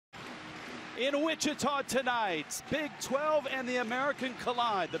in Wichita tonight. Big 12 and the American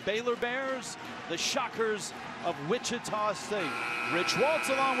collide. The Baylor Bears, the Shockers of Wichita State. Rich Waltz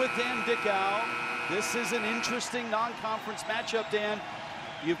along with Dan Dickow. This is an interesting non-conference matchup, Dan.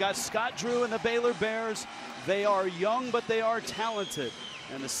 You've got Scott Drew and the Baylor Bears. They are young, but they are talented.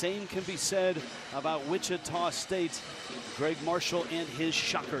 And the same can be said about Wichita State, Greg Marshall and his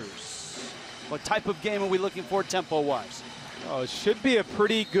Shockers. What type of game are we looking for tempo-wise? Oh, it should be a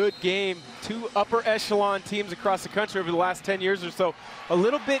pretty good game. Two upper echelon teams across the country over the last 10 years or so. A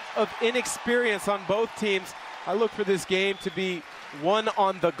little bit of inexperience on both teams. I look for this game to be one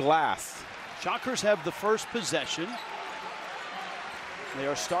on the glass. Shockers have the first possession. They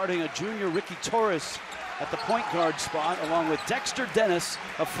are starting a junior, Ricky Torres, at the point guard spot, along with Dexter Dennis,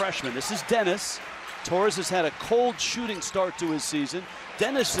 a freshman. This is Dennis. Torres has had a cold shooting start to his season.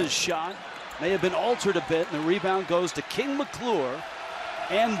 Dennis's shot may have been altered a bit, and the rebound goes to King McClure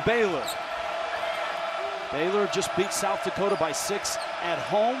and Baylor. Baylor just beat South Dakota by 6 at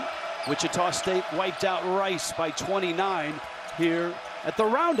home. Wichita State wiped out Rice by 29 here at the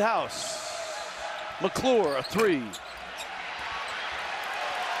Roundhouse. McClure, a three.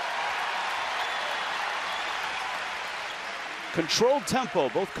 Controlled tempo.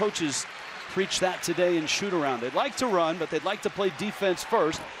 Both coaches preach that today in shoot-around. They'd like to run, but they'd like to play defense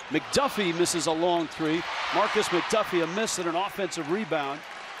first. McDuffie misses a long three. Marcus McDuffie, a miss and an offensive rebound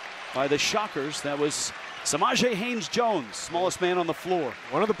by the Shockers. That was Samaje Haynes-Jones, smallest man on the floor.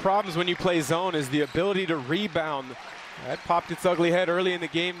 One of the problems when you play zone is the ability to rebound. That popped its ugly head early in the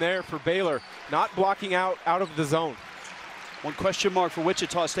game there for Baylor. Not blocking out of the zone. One question mark for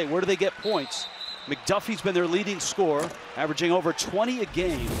Wichita State. Where do they get points? McDuffie's been their leading scorer, averaging over 20 a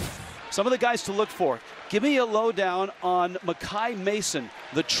game. Some of the guys to look for. Give me a lowdown on Makai Mason,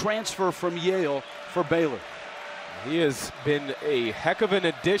 the transfer from Yale for Baylor. He has been a heck of an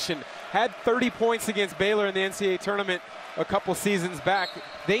addition. Had 30 points against Baylor in the NCAA tournament a couple seasons back.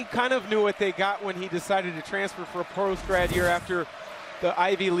 They kind of knew what they got when he decided to transfer for a post-grad year after the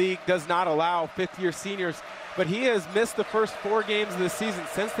Ivy League does not allow fifth-year seniors. But he has missed the first 4 games of the season.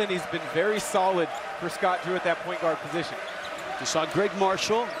 Since then, he's been very solid for Scott Drew at that point guard position. You saw Greg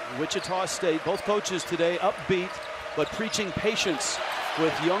Marshall, Wichita State, both coaches today upbeat, but preaching patience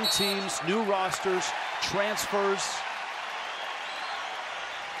with young teams, new rosters, transfers.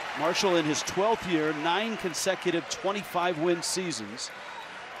 Marshall in his 12th year, 9 consecutive 25-win seasons,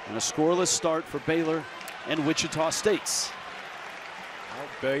 and a scoreless start for Baylor and Wichita State.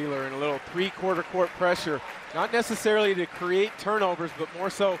 Baylor in a little three-quarter court pressure, not necessarily to create turnovers, but more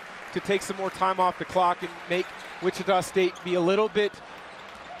so to take some more time off the clock and make Wichita State be a little bit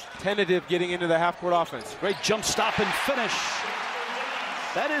tentative getting into the half-court offense. Great jump stop and finish.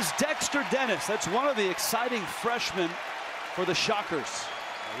 That is Dexter Dennis. That's one of the exciting freshmen for the Shockers.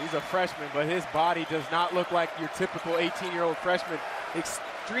 He's a freshman, but his body does not look like your typical 18-year-old freshman.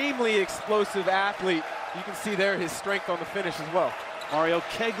 Extremely explosive athlete. You can see there his strength on the finish as well. Mario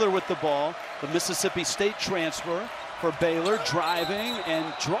Kegler with the ball, the Mississippi State transfer for Baylor, driving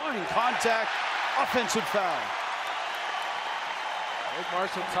and drawing contact, offensive foul. Greg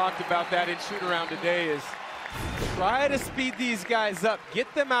Marshall talked about that in shoot-around today, is try to speed these guys up, get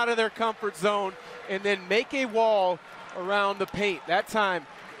them out of their comfort zone, and then make a wall around the paint. That time,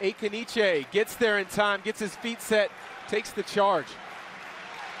 Akiniche gets there in time, gets his feet set, takes the charge.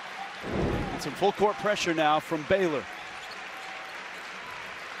 And some full court pressure now from Baylor.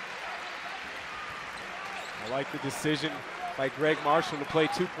 I like the decision by Greg Marshall to play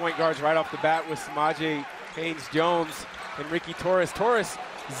 2 point guards right off the bat with Samaje Haynes-Jones and Ricky Torres. Torres,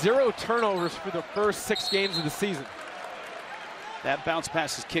 0 turnovers for the first 6 games of the season. That bounce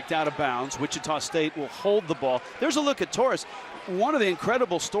pass is kicked out of bounds. Wichita State will hold the ball. There's a look at Torres. One of the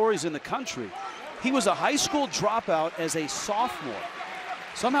incredible stories in the country. He was a high school dropout as a sophomore.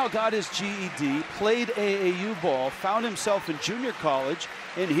 Somehow got his GED, played AAU ball, found himself in junior college,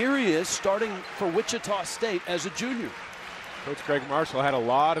 and here he is starting for Wichita State as a junior. Coach Greg Marshall had a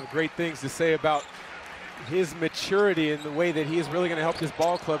lot of great things to say about his maturity and the way that he is really going to help this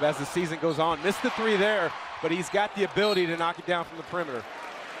ball club as the season goes on. Missed the 3 there, but he's got the ability to knock it down from the perimeter.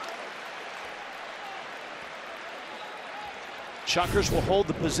 Shockers will hold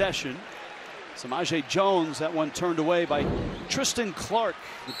the possession. Samaje Jones, that one turned away by Tristan Clark,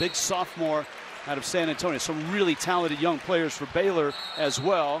 the big sophomore out of San Antonio. Some really talented young players for Baylor as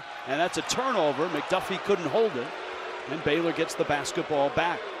well. And that's a turnover. McDuffie couldn't hold it. And Baylor gets the basketball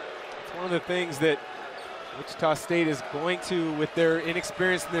back. It's one of the things that Wichita State is going to, with their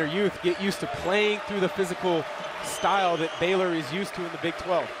inexperience in their youth, get used to playing through the physical style that Baylor is used to in the Big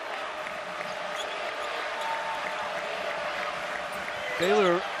 12.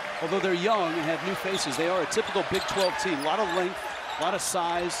 Baylor although they're young and have new faces, they are a typical Big 12 team. A lot of length, a lot of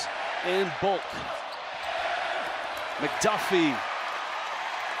size, and bulk. McDuffie.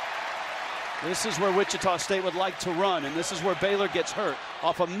 This is where Wichita State would like to run, and this is where Baylor gets hurt.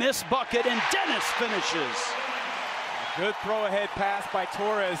 Off a missed bucket, and Dennis finishes. Good throw-ahead pass by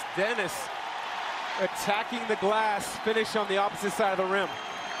Torres. Dennis attacking the glass, finish on the opposite side of the rim.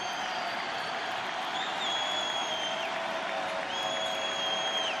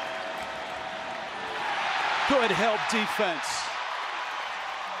 Good help defense.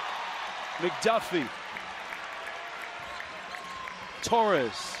 McDuffie.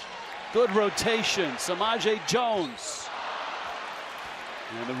 Torres. Good rotation. Samaje Jones.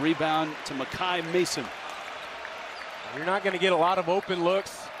 And the rebound to Makai Mason. You're not going to get a lot of open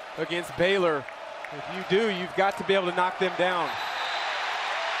looks against Baylor. If you do, you've got to be able to knock them down.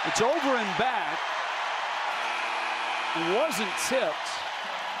 It's over and back. It wasn't tipped.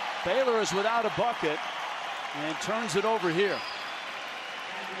 Baylor is without a bucket and turns it over here.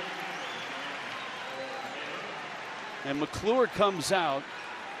 And McClure comes out.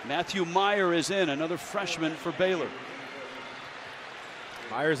 Matthew Meyer is in, another freshman for Baylor.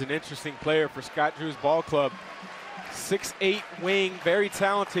 Meyer's an interesting player for Scott Drew's ball club. 6'8" wing, very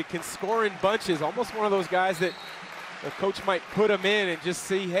talented, can score in bunches. Almost one of those guys that the coach might put him in and just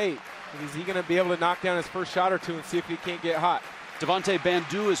see, hey, is he going to be able to knock down his first shot or two and see if he can't get hot. Devontae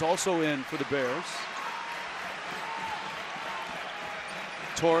Bandu is also in for the Bears.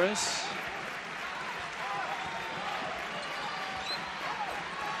 Torres.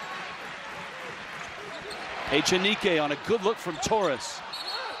 Echenike on a good look from Torres.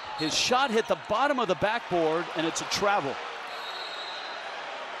 His shot hit the bottom of the backboard, and it's a travel.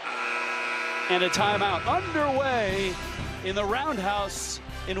 And a timeout underway in the Roundhouse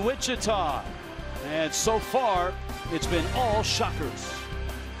in Wichita. And so far, it's been all Shockers.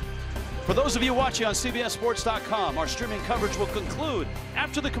 For those of you watching on CBSSports.com, our streaming coverage will conclude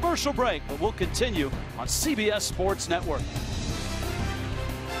after the commercial break, but we'll continue on CBS Sports Network.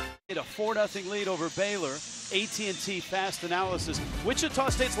 A 4-0 lead over Baylor. AT&T Fast Analysis. Wichita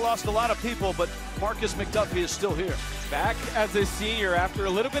State's lost a lot of people, but Marcus McDuffie is still here. Back as a senior after a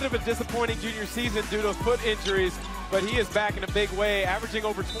little bit of a disappointing junior season due to foot injuries, but he is back in a big way, averaging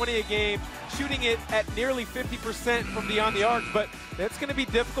over 20 a game, shooting it at nearly 50% from beyond the arc, but that's going to be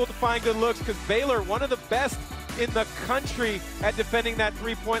difficult to find good looks because Baylor, one of the best in the country at defending that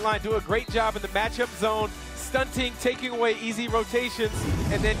three-point line, do a great job in the matchup zone, stunting, taking away easy rotations,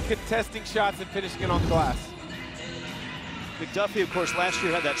 and then contesting shots and finishing it on the glass. McDuffie, of course, last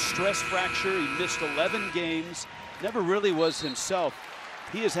year had that stress fracture. He missed 11 games, never really was himself.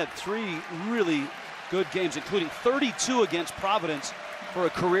 He has had 3 really good games, including 32 against Providence for a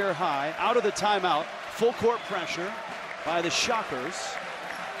career high. Out of the timeout, full court pressure by the Shockers.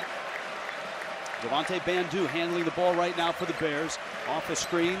 Devontae Bandu handling the ball right now for the Bears. Off the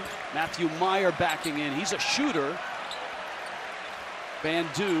screen, Matthew Meyer backing in. He's a shooter.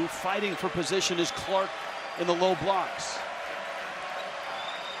 Bandu fighting for position is Clark in the low blocks.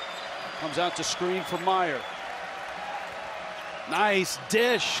 Comes out to screen for Meyer. Nice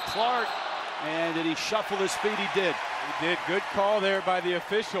dish, Clark. And did he shuffle his feet? He did. He did. Good call there by the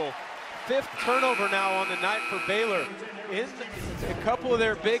official. 5th turnover now on the night for Baylor. In a couple of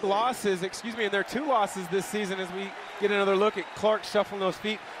their big losses, in their 2 losses this season, as we get another look at Clark shuffling those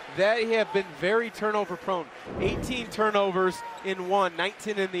feet, they have been very turnover prone. 18 turnovers in one,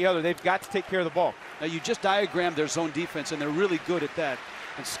 19 in the other. They've got to take care of the ball. Now you just diagrammed their zone defense, and they're really good at that.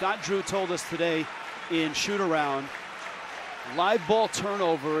 And Scott Drew told us today in shoot-around, live ball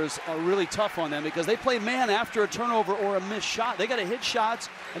turnovers are really tough on them because they play man after a turnover or a missed shot. They got to hit shots,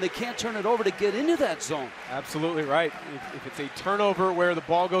 and they can't turn it over to get into that zone. Absolutely right. If it's a turnover where the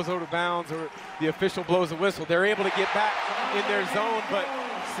ball goes over bounds or the official blows a whistle, they're able to get back in their zone. But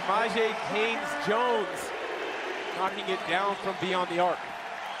Samaje Haynes-Jones knocking it down from beyond the arc.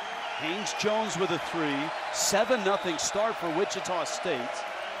 Haynes-Jones with a 3. 7-0 start for Wichita State.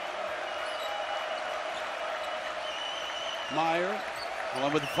 Meyer,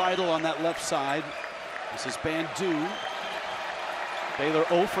 along with Vital on that left side. This is Bandu. Baylor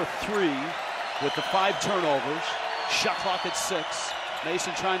 0 for 3 with the 5 turnovers. Shot clock at 6.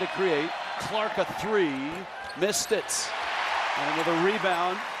 Mason trying to create. Clark a 3. Missed it. And another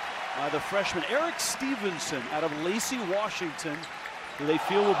rebound by the freshman Eric Stevenson out of Lacey, Washington, who they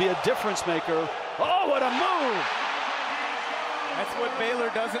feel will be a difference maker. Oh, what a move! That's what Baylor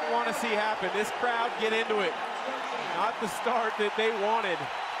doesn't want to see happen. This crowd get into it. Not the start that they wanted.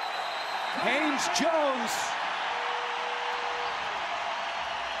 Haynes-Jones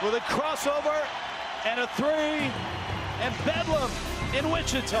with a crossover and a 3, and Bedlam in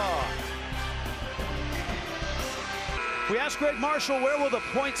Wichita. We asked Greg Marshall where will the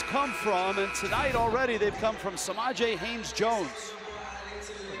points come from, and tonight already they've come from Samaje Haynes-Jones.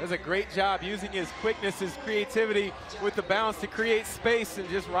 Does a great job using his quickness, his creativity with the bounce to create space, and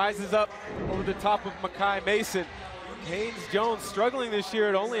just rises up over the top of Makai Mason. Haynes-Jones struggling this year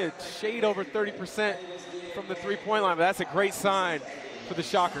at only a shade over 30% from the three-point line, but that's a great sign for the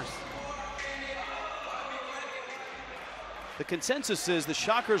Shockers. The consensus is the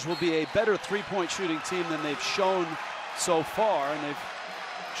Shockers will be a better three-point shooting team than they've shown so far, and they've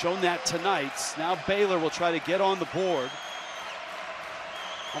shown that tonight. Now Baylor will try to get on the board.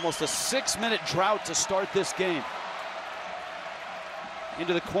 Almost a 6-minute drought to start this game.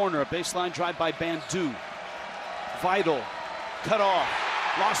 Into the corner, a baseline drive by Bandu. Vital, cut off,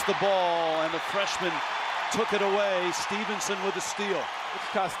 lost the ball, and the freshman took it away. Stevenson with a steal.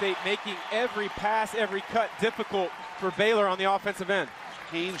 Wichita State making every pass, every cut difficult for Baylor on the offensive end.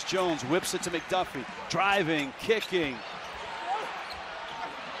 Haynes-Jones whips it to McDuffie. Driving, kicking.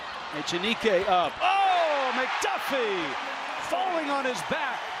 Echenike up. Oh, McDuffie falling on his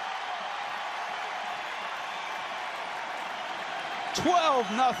back.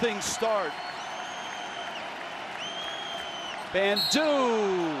 12-0 start.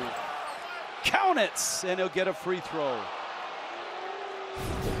 Bandu. Count it, and he'll get a free throw.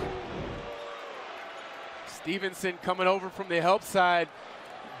 Stevenson coming over from the help side,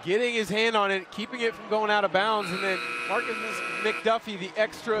 getting his hand on it, keeping it from going out of bounds, and then Marcus McDuffie, the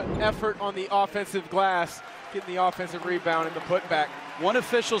extra effort on the offensive glass, getting the offensive rebound and the putback. One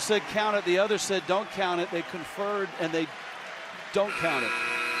official said count it, the other said don't count it. They conferred, and they don't count it.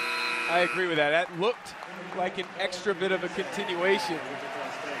 I agree with that. That looked like an extra bit of a continuation.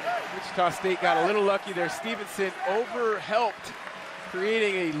 Wichita State got a little lucky there. Stevenson over-helped,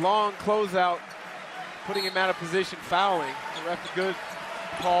 creating a long closeout, putting him out of position, fouling. The ref a good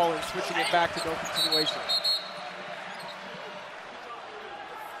call and switching it back to no continuation.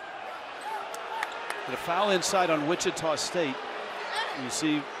 And a foul inside on Wichita State. You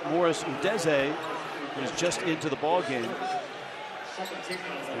see Morris Udeze, who's just into the ball game.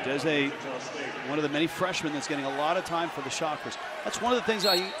 Udeze, one of the many freshmen that's getting a lot of time for the Shockers. That's one of the things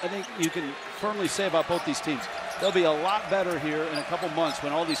I think you can firmly say about both these teams. They'll be a lot better here in a couple months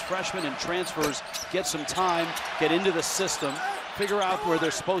when all these freshmen and transfers get some time, get into the system, figure out where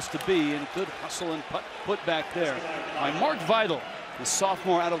they're supposed to be, and good hustle and put back there by Mark Vital, the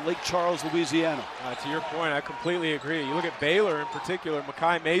sophomore out of Lake Charles, Louisiana. To your point, I completely agree. You look at Baylor in particular,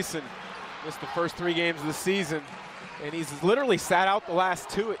 Makai Mason missed the first 3 games of the season, and he's literally sat out the last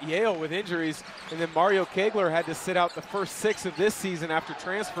 2 at Yale with injuries, and then Mario Kegler had to sit out the first 6 of this season after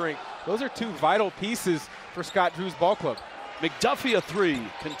transferring. Those are 2 vital pieces for Scott Drew's ball club. McDuffie a 3,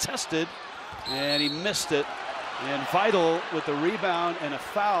 contested, and he missed it. And Vital with the rebound and a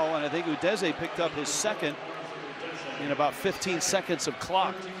foul, and I think Udeze picked up his second in about 15 seconds of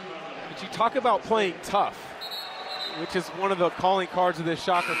clock. But you talk about playing tough, which is one of the calling cards of this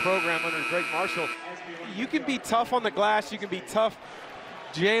Shocker program under Greg Marshall. You can be tough on the glass, you can be tough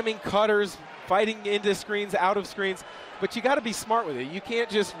jamming cutters, fighting into screens, out of screens, but you got to be smart with it. You can't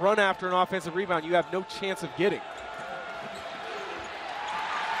just run after an offensive rebound you have no chance of getting.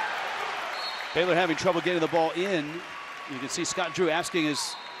 Baylor having trouble getting the ball in. You can see Scott Drew asking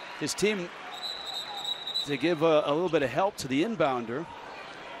his team to give a little bit of help to the inbounder.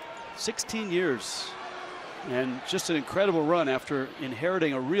 16 years and just an incredible run after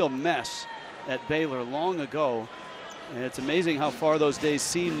inheriting a real mess at Baylor long ago. And it's amazing how far those days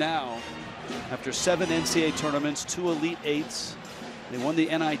seem now. After 7 NCAA tournaments, 2 Elite Eights, they won the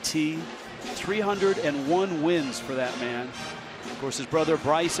NIT, 301 wins for that man. Of course, his brother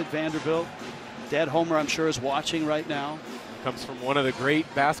Bryce at Vanderbilt. Dad Homer, I'm sure, is watching right now. Comes from one of the great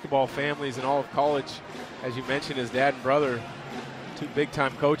basketball families in all of college. As you mentioned, his dad and brother, 2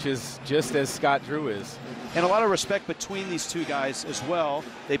 big-time coaches, just as Scott Drew is. And a lot of respect between these 2 guys as well.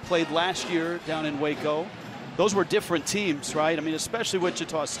 They played last year down in Waco. Those were different teams, right? I mean, especially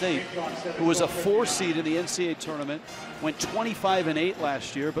Wichita State, who was a 4 seed in the NCAA tournament, went 25-8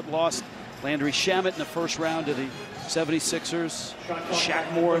 last year, but lost Landry Shamet in the first round to the 76ers.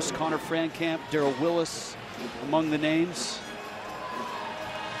 Shaq Morris, Connor Frankamp, Darrell Willis among the names.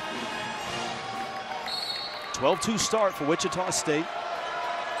 12-2 start for Wichita State.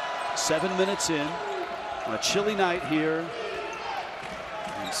 7 minutes in on a chilly night here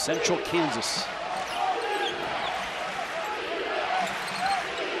in central Kansas.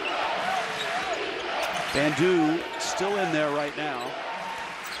 Bandu still in there right now.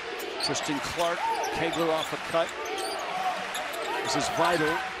 Tristan Clark, Kegler off a cut. This is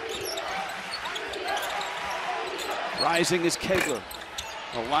Vital. Rising is Kegler.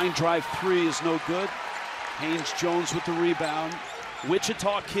 A line drive three is no good. Haynes Jones with the rebound.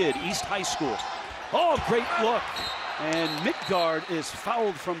 Wichita kid, East High School. Oh, great look. And Midgard is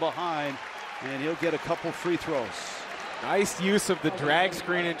fouled from behind, and he'll get a couple free throws. Nice use of the drag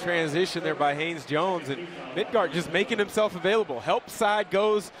screen in transition there by Haynes Jones, and Midgard just making himself available. Help side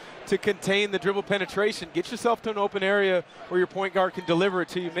goes to contain the dribble penetration. Get yourself to an open area where your point guard can deliver it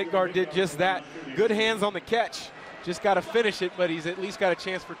to you. Midgard did just that. Good hands on the catch. Just got to finish it, but he's at least got a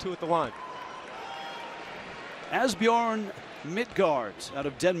chance for two at the line. Asbjørn Midgard out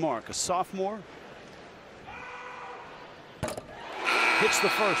of Denmark, a sophomore. Hits the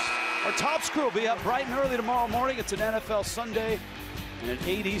first. Our top crew will be up bright and early tomorrow morning. It's an NFL Sunday. And at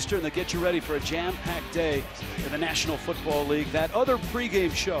 8 Eastern, they'll get you ready for a jam-packed day in the National Football League. That other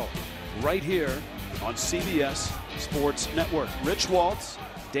pregame show right here on CBS Sports Network. Rich Waltz,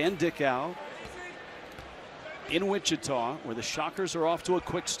 Dan Dickow in Wichita, where the Shockers are off to a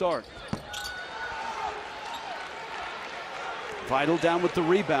quick start. Vidal down with the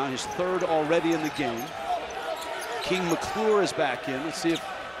rebound, his third already in the game. King McClure is back in. Let's see if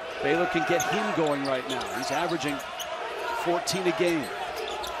Baylor can get him going right now. He's averaging 14 a game.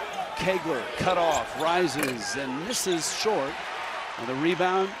 Kegler cut off, rises and misses short. And the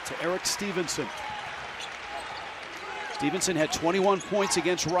rebound to Eric Stevenson. Stevenson had 21 points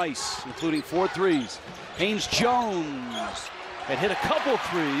against Rice, including 4 threes. Haynes Jones had hit a couple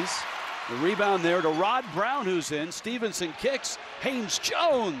threes. The rebound there to Rod Brown, who's in. Stevenson kicks. Haynes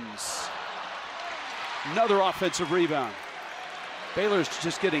Jones. Another offensive rebound. Baylor's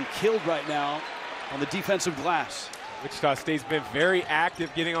just getting killed right now on the defensive glass. Wichita State's been very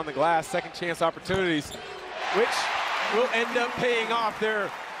active getting on the glass, second chance opportunities, which will end up paying off there.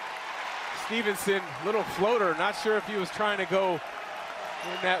 Stevenson, little floater, not sure if he was trying to go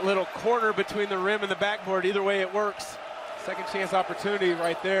in that little corner between the rim and the backboard. Either way, it works. Second chance opportunity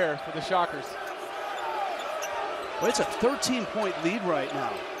right there for the Shockers. Well, it's a 13-point lead right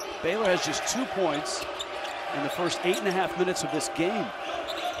now. Baylor has just 2 points in the first 8.5 minutes of this game.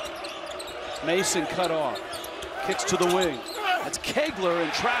 Mason cut off. Kicks to the wing. That's Kegler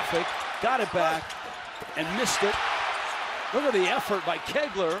in traffic. Got it back and missed it. Look at the effort by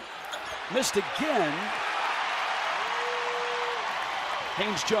Kegler. Missed again.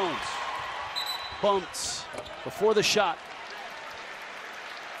 Haynes Jones bumped before the shot.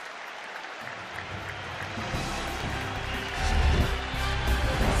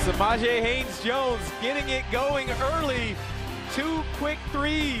 Samaje Haynes-Jones getting it going early. 2 quick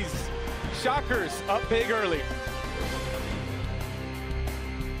threes. Shockers up big early.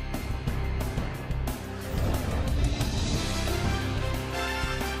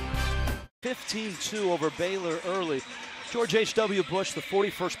 (15-2) over Baylor early. George H.W. Bush, the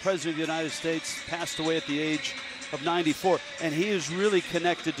 41st president of the United States, passed away at the age of 94, and he is really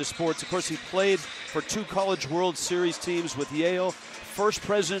connected to sports. Of course, he played for 2 College World Series teams with Yale. First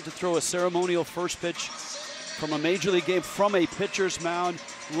president to throw a ceremonial first pitch from a major league game from a pitcher's mound.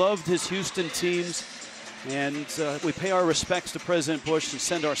 Loved his Houston teams, and we pay our respects to President Bush and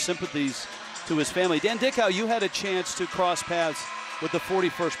send our sympathies to his family. Dan Dickow, you had a chance to cross paths with the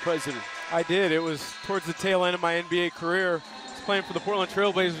 41st president. I did. It was towards the tail end of my NBA career. I was playing for the Portland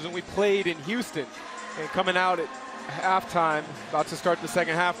Trailblazers, and we played in Houston. And coming out at halftime, about to start the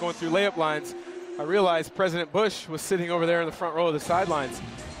second half, going through layup lines, I realized President Bush was sitting over there in the front row of the sidelines.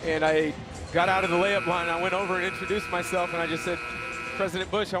 And I got out of the layup line. I went over and introduced myself, and I just said, President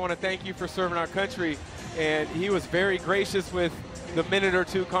Bush, I want to thank you for serving our country. And he was very gracious with the minute or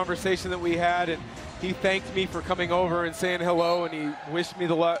two conversation that we had. And he thanked me for coming over and saying hello, and he wished me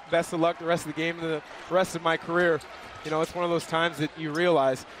the best of luck the rest of the game and the rest of my career. You know, it's one of those times that you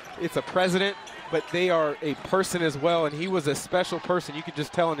realize it's a president, but they are a person as well, and he was a special person. You could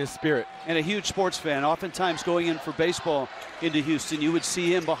just tell in his spirit. And a huge sports fan. Oftentimes going in for baseball into Houston, you would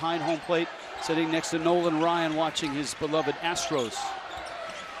see him behind home plate, sitting next to Nolan Ryan watching his beloved Astros.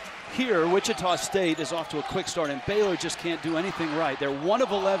 Here, Wichita State is off to a quick start, and Baylor just can't do anything right. They're 1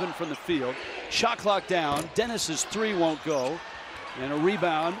 of 11 from the field. Shot clock down. Dennis's 3 won't go. And a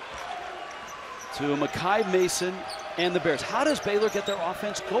rebound to Makai Mason and the Bears. How does Baylor get their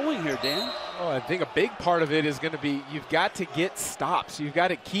offense going here, Dan? Oh, I think a big part of it is going to be you've got to get stops. You've got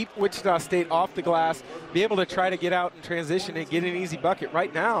to keep Wichita State off the glass, be able to try to get out and transition and get an easy bucket.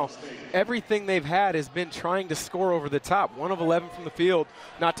 Right now, everything they've had has been trying to score over the top. 1 of 11 from the field,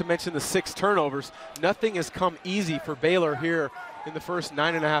 not to mention the 6 turnovers. Nothing has come easy for Baylor here in the first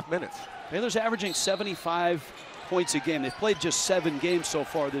 9.5 minutes. Baylor's averaging 75 points a game. They've played just 7 games so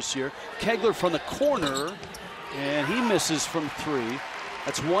far this year. Kegler from the corner, and he misses from 3.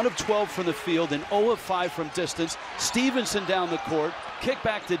 That's 1 of 12 from the field and 0 of 5 from distance. Stevenson down the court. Kick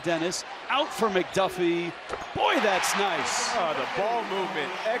back to Dennis. Out for McDuffie. Boy, that's nice. Oh, the ball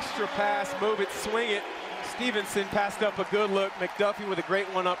movement. Extra pass, move it, swing it. Stevenson passed up a good look. McDuffie with a great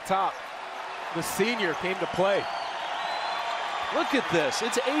one up top. The senior came to play. Look at this.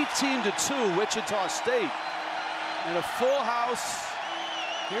 It's 18-2, Wichita State. And a full house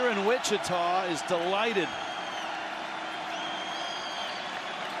here in Wichita is delighted.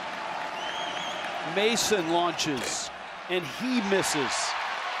 Mason launches, and he misses.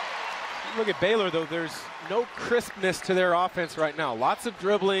 Look at Baylor, though. There's no crispness to their offense right now. Lots of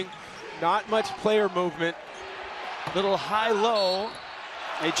dribbling, not much player movement. Little high-low,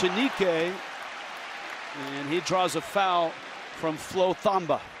 Echenike, and he draws a foul from Flo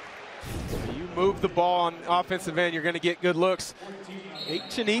Thamba. You move the ball on the offensive end, you're going to get good looks.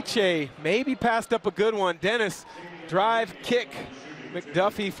 Echenike maybe passed up a good one. Dennis, drive, kick.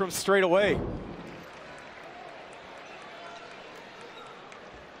 McDuffie from straight away.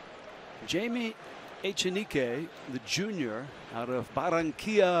 Jamie Echenike, the junior out of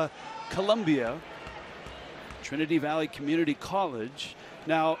Barranquilla, Colombia, Trinity Valley Community College.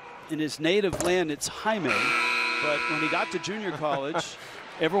 Now, in his native land, it's Jaime, but when he got to junior college,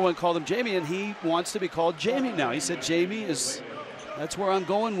 everyone called him Jamie, and he wants to be called Jamie now. He said, Jamie that's where I'm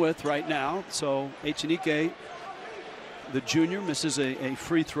going with right now. So Echenike, the junior, misses a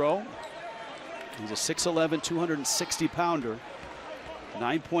free throw. He's a 6'11", 260-pounder.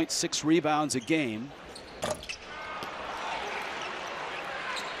 9.6 rebounds a game.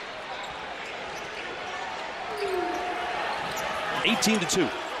 (18-2).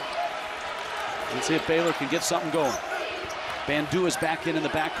 Let's see if Baylor can get something going. Bandu is back in the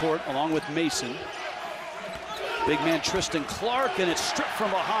backcourt along with Mason. Big man Tristan Clark, and it's stripped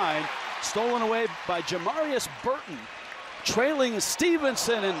from behind. Stolen away by Jamarius Burton. Trailing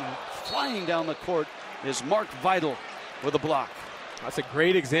Stevenson, and flying down the court is Mark Vital with a block. That's a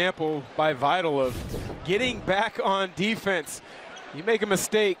great example by Vital of getting back on defense. You make a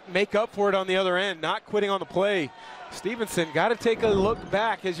mistake, make up for it on the other end, not quitting on the play. Stevenson, got to take a look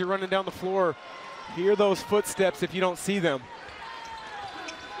back as you're running down the floor. Hear those footsteps if you don't see them.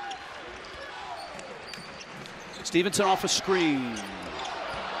 Stevenson off a screen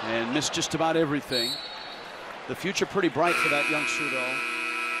and missed just about everything. The future pretty bright for that youngster, though.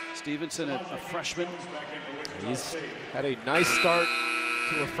 Stevenson, a freshman. He's had a nice start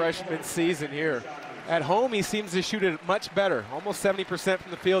to a freshman season here. At home, he seems to shoot it much better. Almost 70%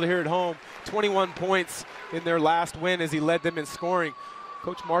 from the field here at home. 21 points in their last win as he led them in scoring.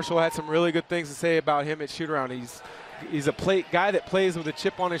 Coach Marshall had some really good things to say about him at shoot-around. He's a guy that plays with a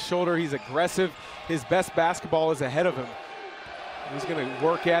chip on his shoulder. He's aggressive. His best basketball is ahead of him. He's going to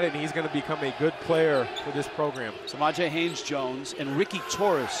work at it, and he's going to become a good player for this program. Samaje Haynes-Jones and Ricky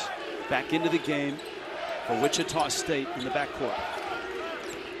Torres back into the game for Wichita State in the backcourt.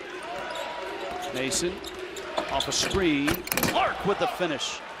 Mason off a screen. Clark with the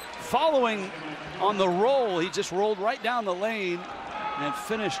finish. Following on the roll, he just rolled right down the lane and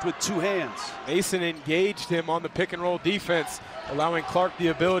finished with two hands. Mason engaged him on the pick and roll defense, allowing Clark the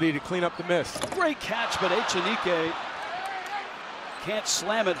ability to clean up the miss. Great catch, but Echenike can't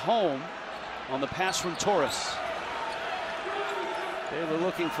slam it home on the pass from Torres. They were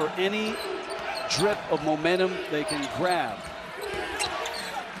looking for any drip of momentum they can grab.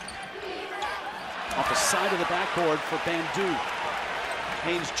 Off the side of the backboard for Bandu.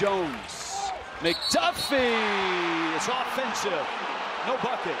 Haynes-Jones. McDuffie! It's offensive. No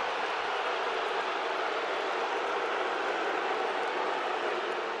bucket.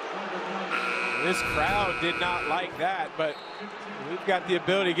 This crowd did not like that, but we've got the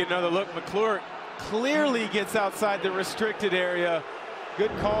ability to get another look. McClure clearly gets outside the restricted area.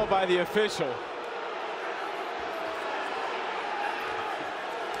 Good call by the official.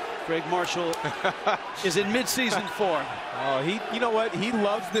 Greg Marshall is in midseason form. Oh, you know what? He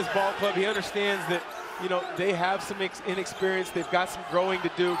loves this ball club. He understands that, you know, they have some inexperience. They've got some growing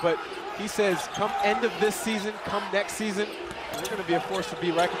to do, but he says come end of this season, come next season, we're going to be a force to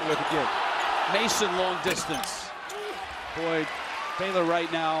be reckoned with again. Mason long distance. Boy, Baylor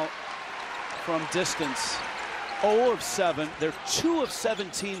right now from distance 0 of 7. They're 2 of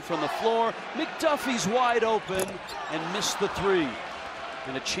 17 from the floor. McDuffie's wide open and missed the three.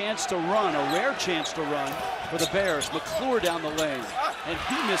 And a chance to run, a rare chance to run for the Bears. McClure down the lane, and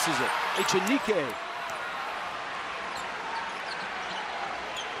he misses it. Echenike.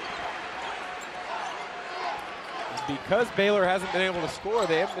 Because Baylor hasn't been able to score,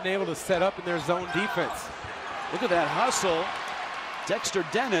 they haven't been able to set up in their zone defense. Look at that hustle. Dexter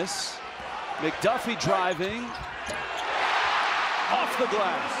Dennis. McDuffie driving. off the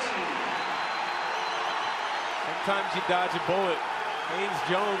glass. Sometimes you dodge a bullet. Haynes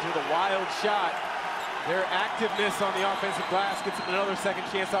Jones with a wild shot. Their activeness on the offensive glass gets them another second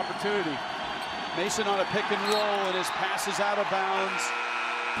chance opportunity. Mason on a pick and roll, and his pass is out of bounds.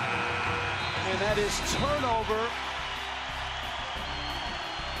 And that is turnover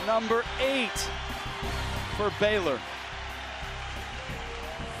number 8 for Baylor.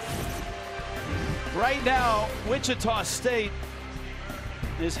 Right now, Wichita State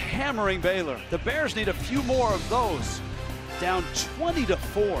is hammering Baylor. The Bears need a few more of those. Down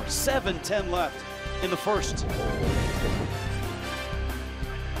 20-4, 7:10 left in the first.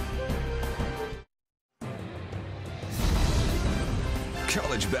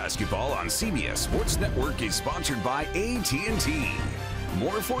 College basketball on CBS Sports Network is sponsored by AT&T.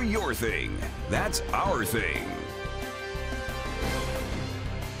 More for your thing. That's our thing.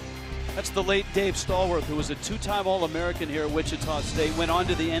 That's the late Dave Stallworth, who was a 2-time All-American here at Wichita State, went on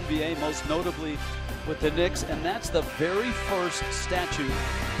to the NBA, most notably with the Knicks, and that's the very first statue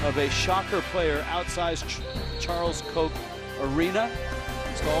of a Shocker player outside Charles Koch Arena.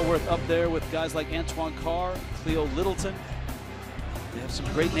 Stallworth up there with guys like Antoine Carr, Cleo Littleton. They have some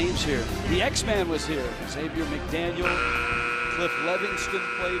great names here. The X-Man was here. Xavier McDaniel, Cliff Levingston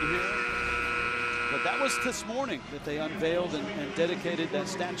played here. But that was this morning that they unveiled and dedicated that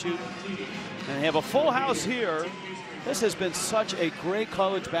statue. And they have a full house here. This has been such a great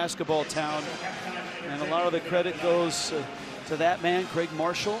college basketball town. And a lot of the credit goes to that man, Craig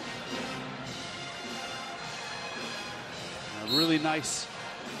Marshall. A really nice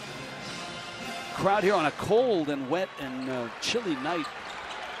crowd here on a cold and wet and chilly night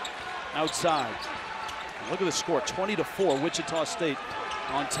outside. And look at the score, 20-4, Wichita State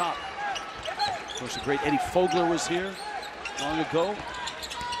on top. Of course, the great Eddie Fogler was here long ago.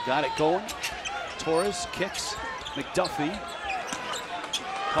 Got it going. Torres kicks. McDuffie.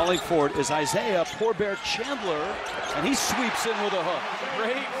 Calling for it is Isaiah Poor Bear Chandler, and he sweeps in with a hook.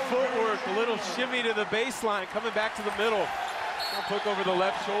 Great footwork, a little shimmy to the baseline, coming back to the middle. Hook over the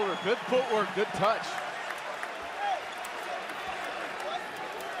left shoulder. Good footwork, good touch.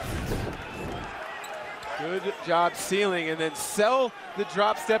 Good job sealing, and then sell the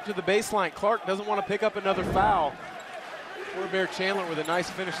drop step to the baseline. Clark doesn't want to pick up another foul. Poor Bear Chandler with a nice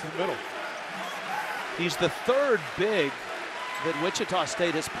finish to the middle. He's the third big that Wichita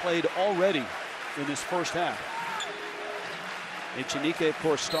State has played already in this first half. Echenike, of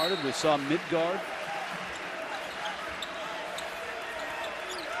course, started. We saw Midgard.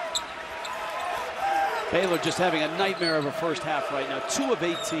 Baylor just having a nightmare of a first half right now. 2 of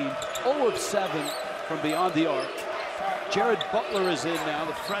 18, 0 of 7 from beyond the arc. Jared Butler is in now,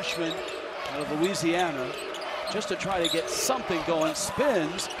 the freshman out of Louisiana, just to try to get something going.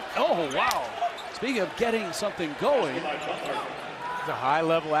 Spins. Oh, wow. Speaking of getting something going. He's a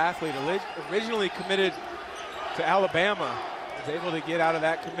high-level athlete, originally committed to Alabama. Was able to get out of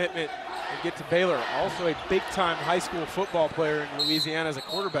that commitment and get to Baylor. Also a big-time high school football player in Louisiana as a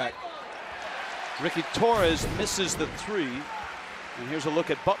quarterback. Ricky Torres misses the 3. And here's a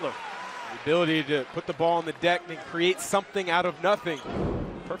look at Butler. The ability to put the ball on the deck and create something out of nothing.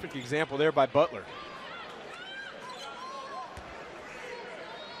 Perfect example there by Butler.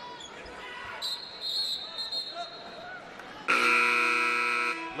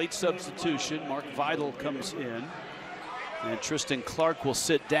 Late substitution. Mark Vidal comes in. And Tristan Clark will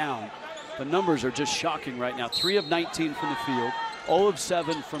sit down. The numbers are just shocking right now. 3 of 19 from the field. 0 of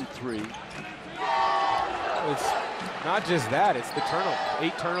 7 from 3. It's not just that, it's the turnover.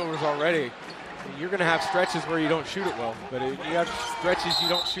 8 turnovers already. You're going to have stretches where you don't shoot it well, but you have stretches you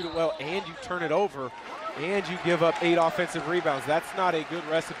don't shoot it well and you turn it over and you give up 8 offensive rebounds. That's not a good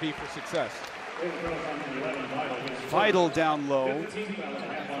recipe for success. Vidal down low.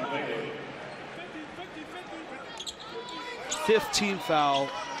 15 foul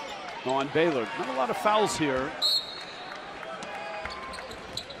on Baylor. Not a lot of fouls here.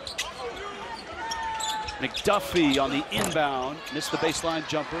 McDuffie on the inbound. Missed the baseline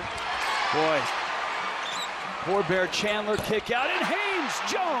jumper. Boy. Poor Bear Chandler kick out. And Haynes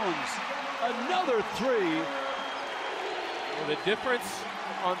Jones. Another 3. Well, the difference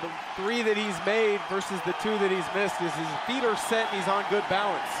on the 3 that he's made versus the 2 that he's missed is his feet are set and he's on good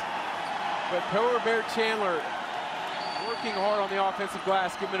balance. But Poor Bear Chandler working hard on the offensive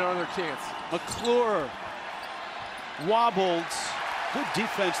glass, give him another chance. McClure wobbled. Good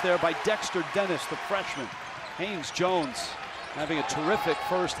defense there by Dexter Dennis, the freshman. Haynes Jones having a terrific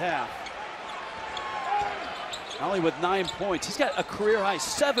first half. Only with 9 points. He's got a career-high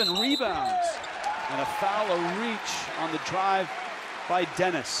 7 rebounds. And a foul, a reach on the drive by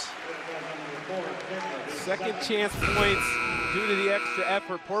Dennis. Second chance points due to the extra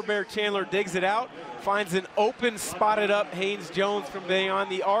effort. Poor Bear Chandler digs it out, finds an open, spotted up Haynes Jones from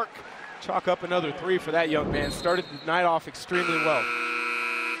beyond the arc. Chalk up another 3 for that young man. Started the night off extremely well.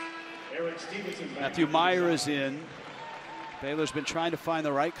 Matthew Meyer is in. Baylor's been trying to find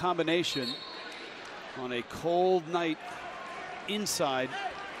the right combination on a cold night inside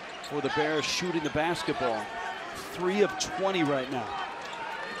for the Bears shooting the basketball. 3 of 20 right now.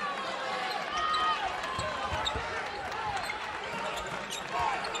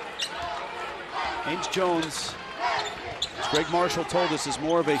 Haynes Jones, as Greg Marshall told us, is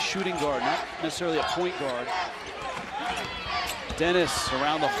more of a shooting guard, not necessarily a point guard. Dennis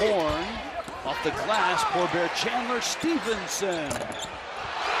around the horn, off the glass, poor Bear Chandler Stevenson.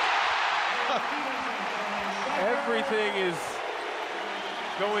 Everything is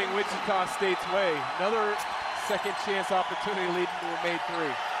going Wichita State's way. Another second chance opportunity leading to a made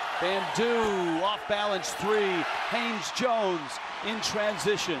 3. Bandu off balance 3. Haynes Jones in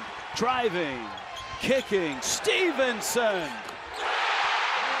transition, driving, kicking. Stevenson.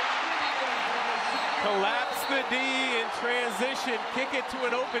 Collapse the D in transition, kick it to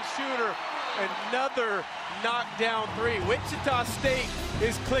an open shooter. Another knockdown 3. Wichita State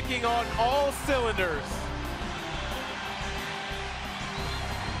is clicking on all cylinders.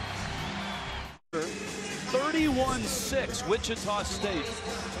 31-6, Wichita State.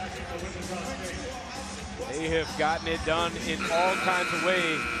 They have gotten it done in all kinds of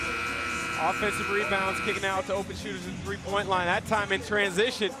ways. Offensive rebounds, kicking out to open shooters at the three-point line. That time in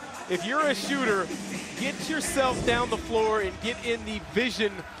transition. If you're a shooter, get yourself down the floor and get in the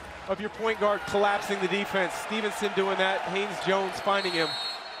vision of your point guard collapsing the defense. Stevenson doing that, Haynes Jones finding him.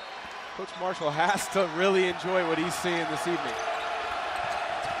 Coach Marshall has to really enjoy what he's seeing this evening.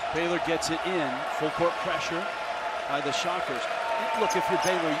 Baylor gets it in, full court pressure by the Shockers. Look, if you're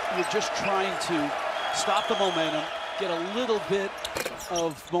Baylor, you're just trying to stop the momentum, get a little bit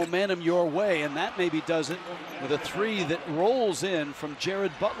of momentum your way, and that maybe does it with a 3 that rolls in from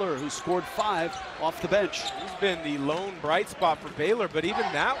Jared Butler, who scored 5 off the bench. He's been the lone bright spot for Baylor, but even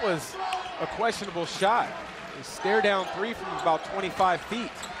that was a questionable shot. A stare down 3 from about 25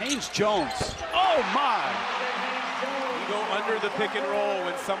 feet. Haynes Jones, oh my! You go under the pick and roll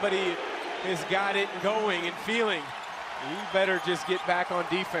when somebody has got it going and feeling. You better just get back on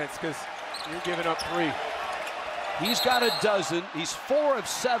defense because you're giving up 3. He's got a dozen. He's 4 of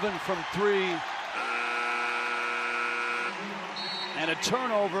 7 from 3. And a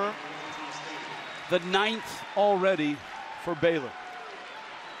turnover, the 9th already for Baylor.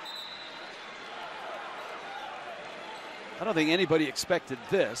 I don't think anybody expected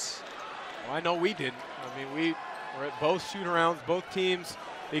this. Well, I know we didn't. I mean, we were at both shoot-arounds, both teams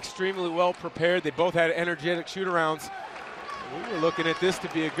extremely well prepared. They both had energetic shoot-arounds. We were looking at this to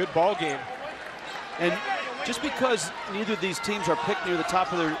be a good ball game. And just because neither of these teams are picked near the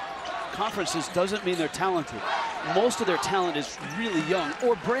top of their conferences doesn't mean they're talented. Most of their talent is really young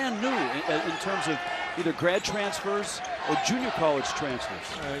or brand new in terms of either grad transfers or junior college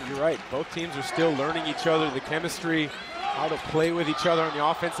transfers. You're right. Both teams are still learning each other, the chemistry, how to play with each other on the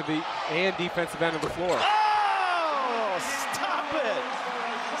offensive and defensive end of the floor. Oh, stop it!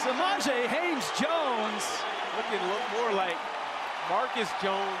 Samaje Haynes Jones. Looking more like Marcus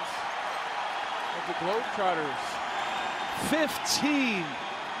Jones of the Globetrotters. 15.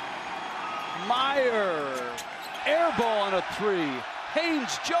 Meyer. Air ball on a 3.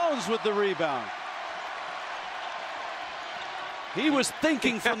 Haynes Jones with the rebound. He was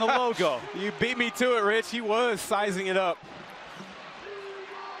thinking from the logo. You beat me to it, Rich. He was sizing it up.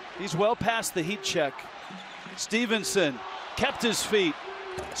 He's well past the heat check. Stevenson kept his feet.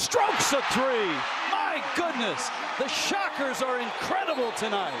 Strokes a 3. My goodness. The Shockers are incredible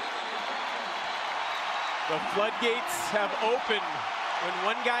tonight. The floodgates have opened. When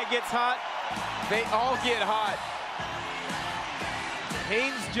one guy gets hot, they all get hot.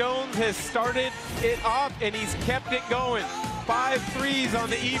 Haynes Jones has started it off and he's kept it going. 5 threes on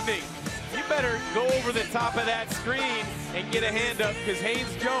the evening. You better go over the top of that screen and get a hand up because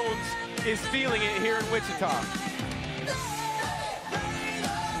Haynes Jones is feeling it here in Wichita.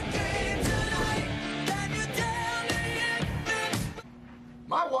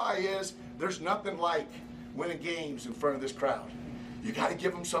 My why is there's nothing like winning games in front of this crowd. You got to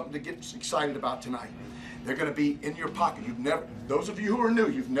give them something to get excited about tonight. They're going to be in your pocket. You've never, those of you who are new,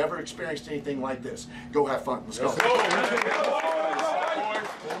 you've never experienced anything like this. Go have fun. Let's go. 1,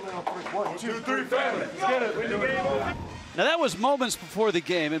 2, 3, family. Let's get it. Win the game. Now that was moments before the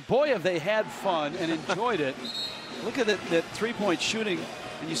game, and boy have they had fun and enjoyed it. Look at that three-point shooting,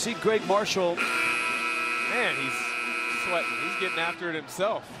 and you see Greg Marshall. Man, he's sweating. He's getting after it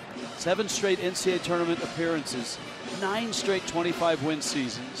himself. 7 straight NCAA tournament appearances. 9 straight 25-win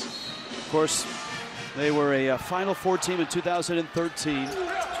seasons. Of course, they were a Final Four team in 2013.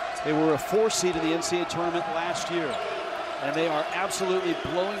 They were a 4 seed in the NCAA tournament last year. And they are absolutely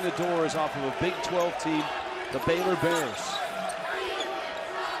blowing the doors off of a Big 12 team, the Baylor Bears.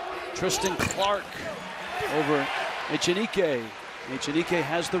 Tristan Clark over Echenike. Echenike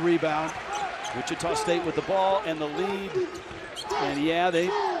has the rebound. Wichita State with the ball and the lead. And yeah,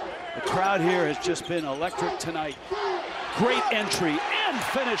 the crowd here has just been electric tonight. Great entry and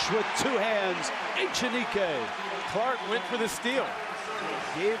finish with 2 hands. Echenike. Clark went for the steal.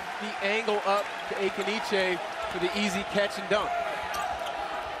 Gave the angle up to Echenike for the easy catch and dunk.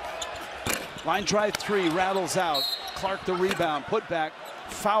 Line drive 3 rattles out. Clark the rebound, put back,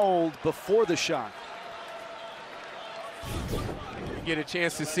 fouled before the shot. You get a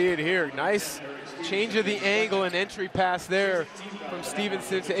chance to see it here. Nice change of the angle and entry pass there from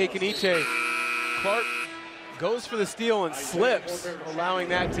Stevenson to Echenike. Clark goes for the steal and slips, allowing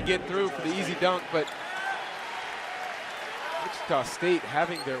that to get through for the easy dunk, but Wichita State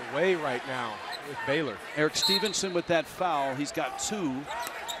having their way right now with Baylor. Eric Stevenson with that foul. He's got 2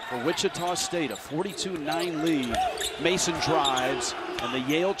 for Wichita State, a 42-9 lead. Mason drives, and the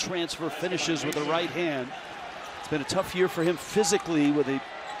Yale transfer finishes with the right hand. It's been a tough year for him physically.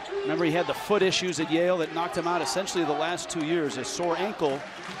 Remember, he had the foot issues at Yale that knocked him out essentially the last 2 years. A sore ankle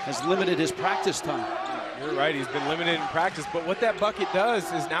has limited his practice time. You're right, he's been limited in practice, but what that bucket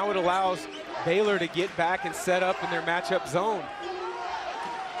does is now it allows Baylor to get back and set up in their matchup zone.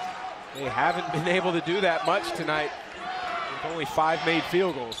 They haven't been able to do that much tonight with only 5 made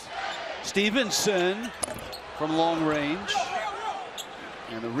field goals. Stevenson from long range.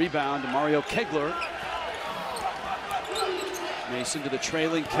 And the rebound to Mario Kegler. Mason to the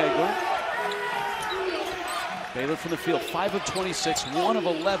trailing Kegler. Baylor from the field, 5 of 26, 1 of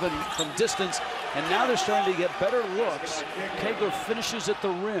 11 from distance. And now they're starting to get better looks. Kegler finishes at the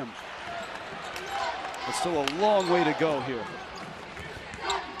rim. But still a long way to go here.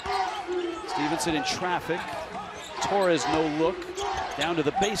 Stevenson in traffic. Torres no look. Down to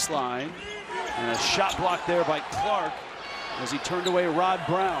the baseline. And a shot block there by Clark as he turned away Rod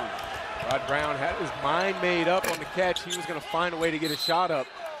Brown. Rod Brown had his mind made up on the catch. He was going to find a way to get a shot up.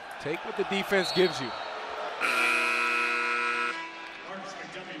 Take what the defense gives you.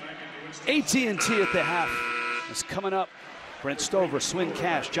 AT&T at the half is coming up. Brent Stover, Swin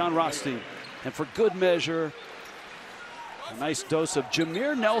Cash, John Rothstein. And for good measure, a nice dose of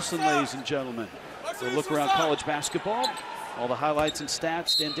Jameer Nelson, ladies and gentlemen. We'll look around college basketball. All the highlights and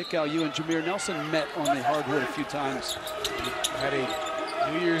stats. Dan Dickow, you and Jameer Nelson met on the hardwood a few times. Had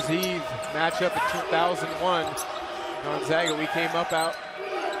a New Year's Eve matchup in 2001. Gonzaga, we came up out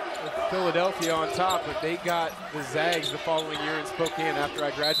with Philadelphia on top, but they got the Zags the following year in Spokane after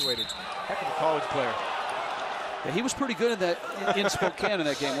I graduated. Heck of a college player. Yeah, he was pretty good in that in Spokane in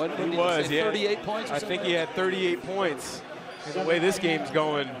that game. What He was, yeah. 38 points. I think he had 38 points. And the way this game's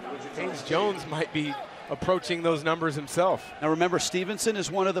going, Haynes Jones might be approaching those numbers himself. Now remember, Stevenson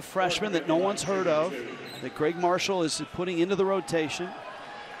is one of the freshmen that no one's heard of, that Greg Marshall is putting into the rotation.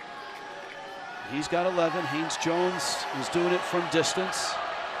 He's got 11. Haynes Jones is doing it from distance.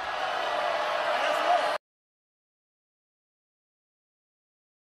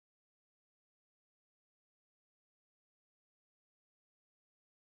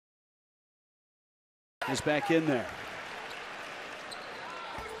 Is back in there.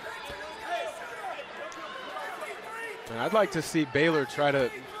 And I'd like to see Baylor try to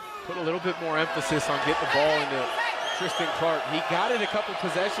put a little bit more emphasis on getting the ball into Tristan Clark. He got it a couple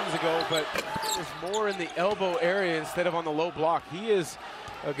possessions ago, but it was more in the elbow area instead of on the low block. He is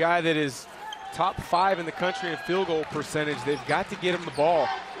a guy that is top 5 in the country in field goal percentage. They've got to get him the ball.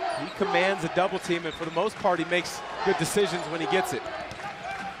 He commands a double team, and for the most part, he makes good decisions when he gets it.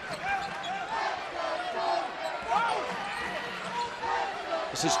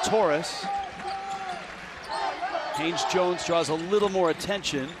 This is Torres. Haynes Jones draws a little more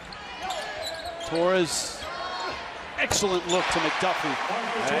attention. Torres, excellent look to McDuffie.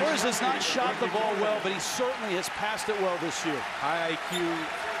 Torres has not shot the ball well, but he certainly has passed it well this year. High IQ,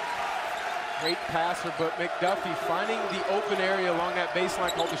 great passer, but McDuffie finding the open area along that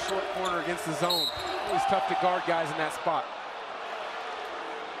baseline called the short corner against the zone. It's tough to guard guys in that spot.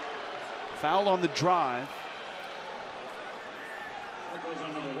 Foul on the drive.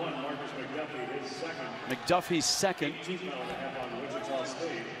 McDuffie's second.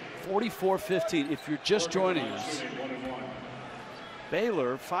 44-15. If you're just joining us,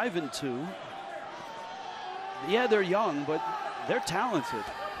 Baylor 5-2. Yeah, they're young, but they're talented.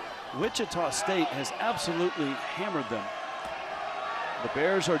 Wichita State has absolutely hammered them. The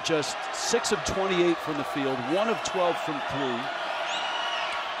Bears are just 6 of 28 from the field, 1 of 12 from 3.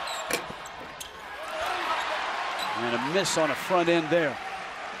 And a miss on a front end there.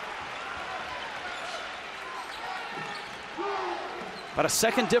 But a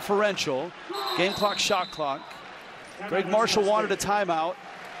second differential. Game clock, shot clock. Greg Marshall wanted a timeout.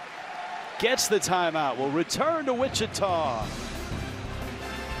 Gets the timeout. Will return to Wichita.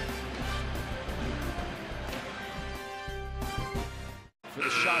 For the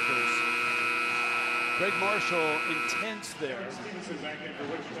Shockers. Greg Marshall intense there.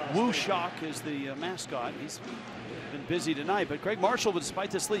 Woo Shock is the mascot. He's been busy tonight, but Greg Marshall,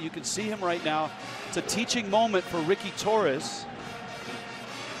 despite this lead, you can see him right now. It's a teaching moment for Ricky Torres.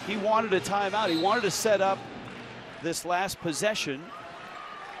 He wanted a timeout. He wanted to set up this last possession,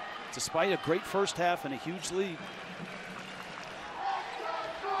 despite a great first half and a huge lead.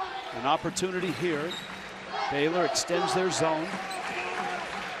 An opportunity here. Baylor extends their zone.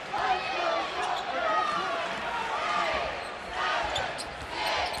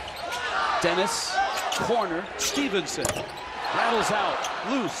 Dennis, corner, Stevenson. Rattles out,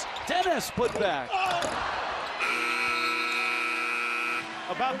 loose. Dennis put back.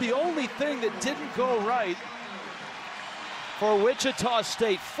 About the only thing that didn't go right for Wichita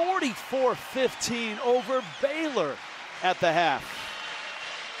State. 44-15 over Baylor at the half.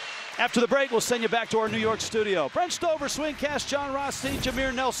 After the break, we'll send you back to our New York studio. Brent Stover, Swingcast, John Rothstein,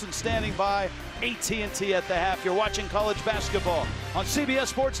 Jameer Nelson standing by. AT&T at the half. You're watching college basketball on CBS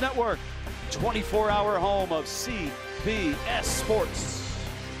Sports Network. 24-hour home of CBS Sports.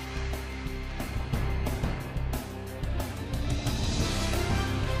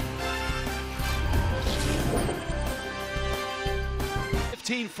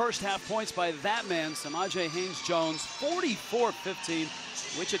 First half points by that man, Samaje Haynes-Jones.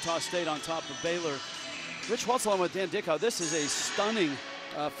 44-15. Wichita State on top of Baylor. Rich Waltz along with Dan Dickow. This is a stunning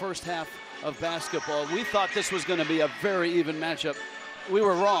first half of basketball. We thought this was going to be a very even matchup. We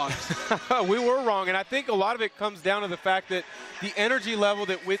were wrong. We were wrong, and I think a lot of it comes down to the fact that the energy level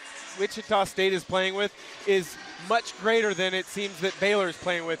that Wichita State is playing with is much greater than it seems that Baylor is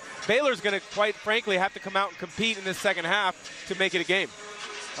playing with. Baylor's going to, quite frankly, have to come out and compete in this second half to make it a game.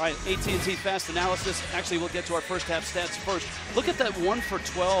 All right, AT&T fast analysis. Actually, we'll get to our first half stats first. Look at that 1 for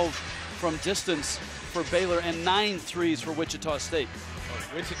 12 from distance for Baylor and 9 threes for Wichita State.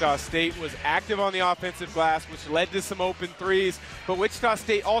 Wichita State was active on the offensive glass, which led to some open threes, but Wichita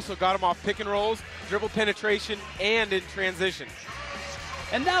State also got them off pick and rolls, dribble penetration, and in transition.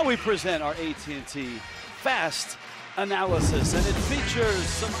 And now we present our AT&T fast analysis, and it features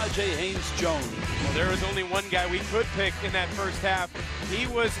Samaje Haynes-Jones. Well, there was only one guy we could pick in that first half. He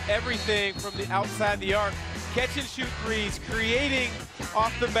was everything from the outside the arc, catch and shoot threes, creating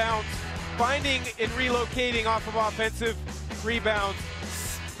off the bounce, finding and relocating off of offensive rebounds,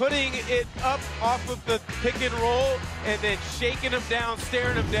 putting it up off of the pick and roll, and then shaking him down,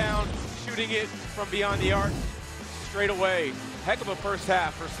 staring him down, shooting it from beyond the arc straight away. Heck of a first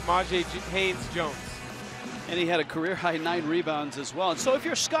half for Samaje Haynes-Jones. And he had a career-high 9 rebounds as well. And so if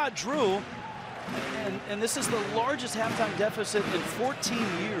you're Scott Drew, and this is the largest halftime deficit in 14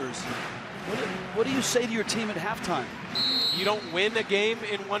 years, what do you say to your team at halftime? You don't win a game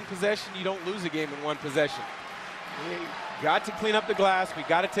in one possession. You don't lose a game in one possession. We got to clean up the glass. We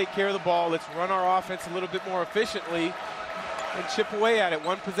got to take care of the ball. Let's run our offense a little bit more efficiently and chip away at it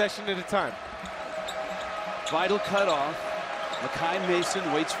one possession at a time. Vital cutoff. Makai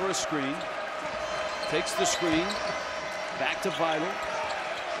Mason waits for a screen. Takes the screen, back to Vital.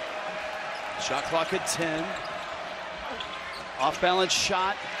 Shot clock at 10. Off-balance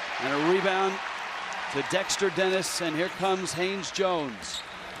shot and a rebound to Dexter Dennis, and here comes Haynes-Jones.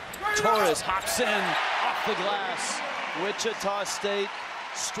 Torres hops in off the glass. Wichita State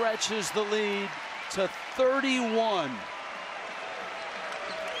stretches the lead to 31.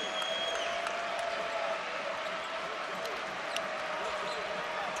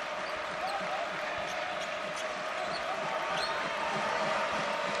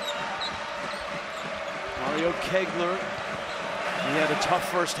 Kegler, he had a tough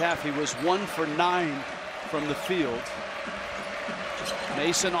first half. He was 1 for 9 from the field.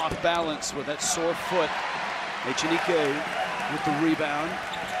 Mason off balance with that sore foot. Echenike with the rebound.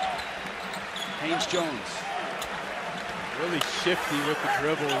 Haynes-Jones. Really shifty with the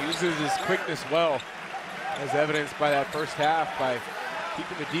dribble. He uses his quickness well, as evidenced by that first half by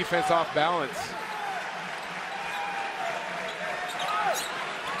keeping the defense off balance.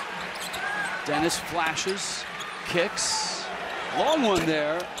 Dennis flashes, kicks, long one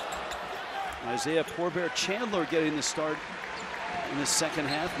there. Isaiah Pourbaix-Chandler getting the start in the second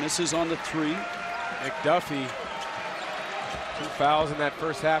half, misses on the 3. McDuffie 2 fouls in that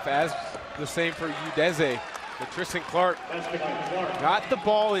first half, as the same for Udeze. But Tristan Clark got the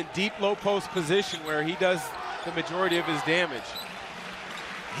ball in deep low post position where he does the majority of his damage.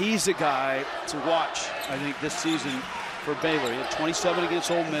 He's a guy to watch, I think, this season for Baylor. He had 27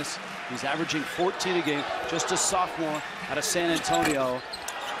 against Ole Miss. He's averaging 14 a game, just a sophomore out of San Antonio.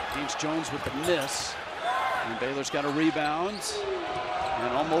 James Jones with the miss. And Baylor's got a rebound.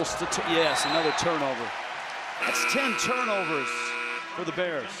 And almost, yes, another turnover. That's 10 turnovers for the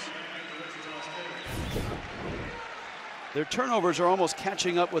Bears. Their turnovers are almost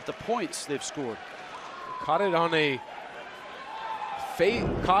catching up with the points they've scored. Caught it on a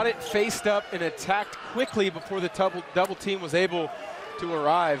faced up and attacked quickly before the double team was able to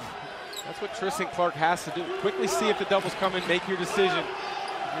arrive. That's what Tristan Clark has to do. Quickly see if the double's coming, make your decision.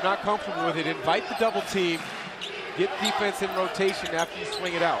 If you're not comfortable with it, invite the double team, get defense in rotation after you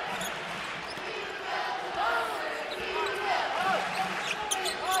swing it out.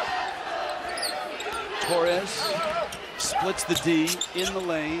 Torres splits the D in the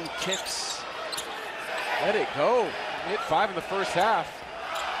lane, kicks. Let it go. Hit 5 in the first half.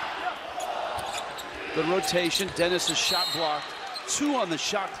 Good rotation. Dennis' shot blocked. 2 on the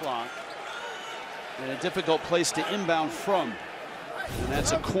shot clock. And a difficult place to inbound from. And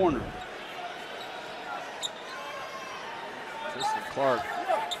that's a corner. Tristan Clark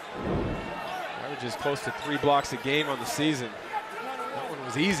averages close to 3 blocks a game on the season. That one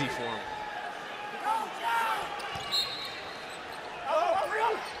was easy for him.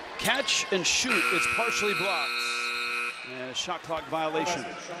 Catch and shoot. It's partially blocked. And a shot clock violation.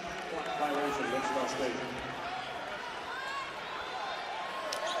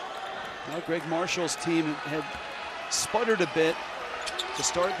 Well, Greg Marshall's team had sputtered a bit to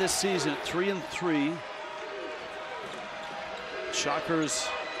start this season at 3-3. Shockers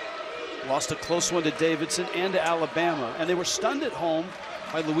lost a close one to Davidson and to Alabama, and they were stunned at home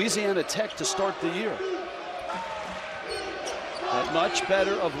by Louisiana Tech to start the year. But much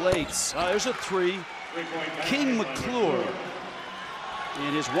better of late. There's a 3. King McClure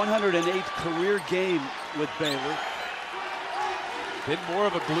in his 108th career game with Baylor. Been more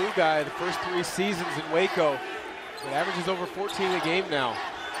of a glue guy the first 3 seasons in Waco. But averages over 14 a game now.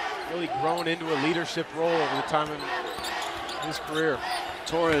 Really grown into a leadership role over the time in his career.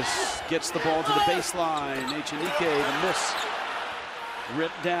 Torres gets the ball to the baseline. Echenike, the miss.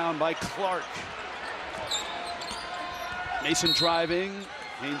 Ripped down by Clark. Mason driving.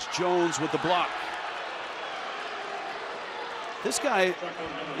 Haynes Jones with the block. This guy,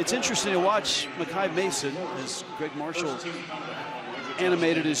 it's interesting to watch Makai Mason, as Greg Marshall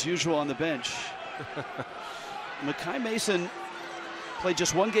animated as usual on the bench. Makai Mason played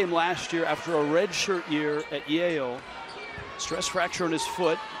just 1 game last year after a redshirt year at Yale. Stress fracture in his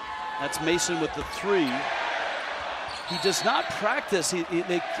foot. That's Mason with the 3. He does not practice. They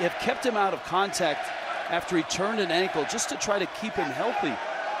have kept him out of contact after he turned an ankle just to try to keep him healthy.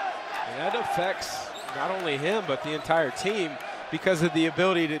 And that affects not only him, but the entire team because of the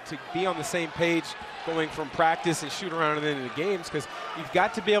ability to be on the same page going from practice and shoot around and into the games, because you've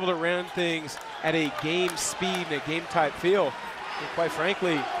got to be able to run things at a game speed and a game type feel. And quite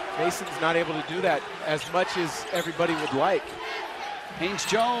frankly, Mason's not able to do that as much as everybody would like. Haynes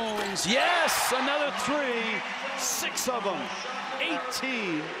Jones, yes, another 3, 6 of them,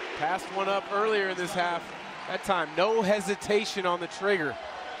 18. Passed one up earlier in this half. That time, no hesitation on the trigger.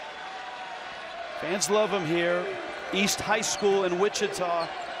 Fans love him here. East High School in Wichita,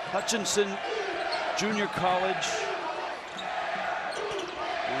 Hutchinson Junior College.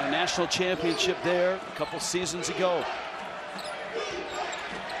 Won a national championship there a couple seasons ago.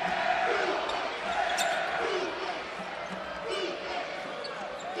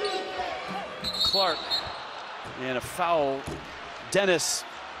 Clark, and a foul. Dennis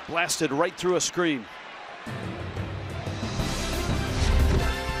blasted right through a screen.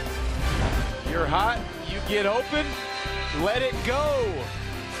 You're hot, you get open, let it go.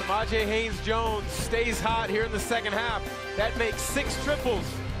 Samaje Haynes-Jones stays hot here in the second half. That makes 6 triples.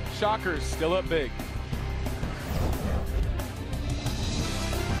 Shockers still up big.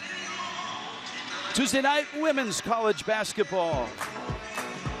 Tuesday night women's college basketball.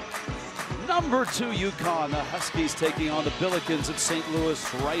 Number 2 UConn, the Huskies taking on the Billikens of St.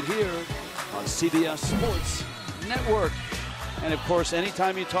 Louis right here on CBS Sports Network. And of course,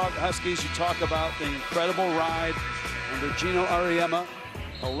 anytime you talk Huskies, you talk about the incredible ride under Gino Auriemma.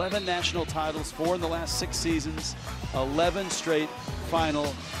 11 national titles, 4 in the last 6 seasons, 11 straight Final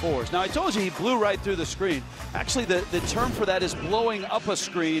Fours. Now, I told you he blew right through the screen. Actually, the term for that is blowing up a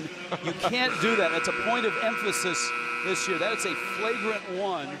screen. You can't do that. That's a point of emphasis this year. That is a flagrant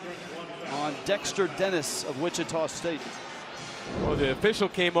one on Dexter Dennis of Wichita State. Well, the official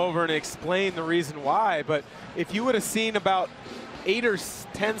came over and explained the reason why, but if you would have seen about 8 or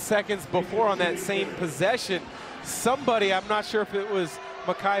 10 seconds before on that same possession, somebody, I'm not sure if it was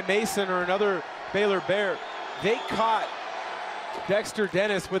Makai Mason or another Baylor Bear, they caught Dexter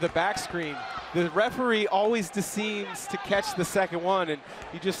Dennis with a back screen. The referee always seems to catch the second one, and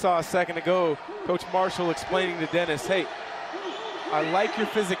you just saw a second ago Coach Marshall explaining to Dennis, hey, I like your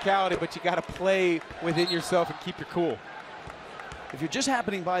physicality, but you got to play within yourself and keep your cool. If you're just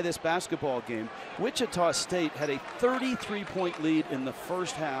happening by this basketball game, Wichita State had a 33-point lead in the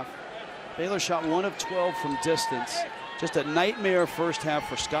first half. Baylor shot 1 of 12 from distance. Just a nightmare first half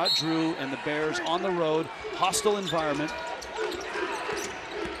for Scott Drew and the Bears on the road. Hostile environment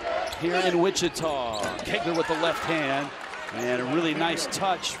here in Wichita. Kegler with the left hand, and a really nice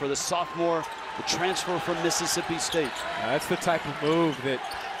touch for the sophomore, the transfer from Mississippi State. That's the type of move that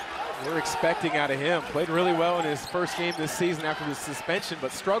we're expecting out of him. Played really well in his first game this season after the suspension,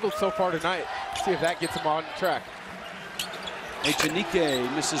 but struggled so far tonight. See if that gets him on track.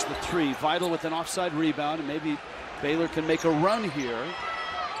 Echenike misses the 3. Vital with an offside rebound, and maybe Baylor can make a run here.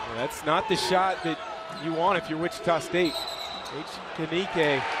 Well, that's not the shot that you want if you're Wichita State.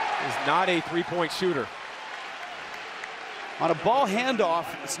 Echenike is not a three-point shooter. On a ball handoff,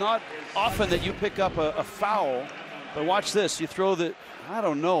 it's not often that you pick up a foul, but watch this. You throw the, I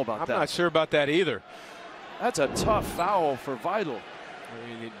don't know about that. I'm not sure about that either. That's a tough foul for Vital.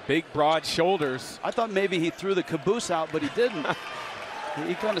 I mean, big, broad shoulders. I thought maybe he threw the caboose out, but he didn't.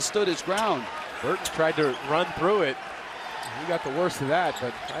 He kind of stood his ground. Burton tried to run through it. He got the worst of that,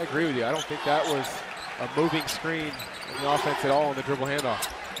 but I agree with you. I don't think that was a moving screen in the offense at all on the dribble handoff.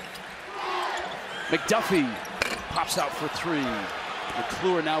 McDuffie pops out for 3.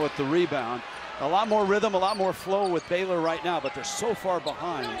 McClure now with the rebound. A lot more rhythm, a lot more flow with Baylor right now, but they're so far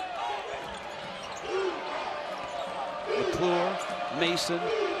behind. McClure, Mason,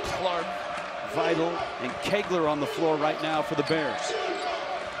 Clark, Vital, and Kegler on the floor right now for the Bears.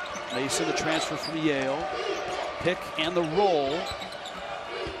 Mason, the transfer from Yale. Pick and the roll.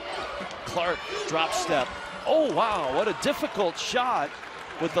 Clark, drop step. Oh, wow, what a difficult shot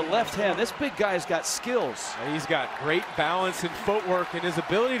with the left hand. This big guy's got skills. He's got great balance and footwork, and his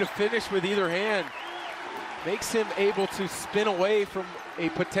ability to finish with either hand makes him able to spin away from a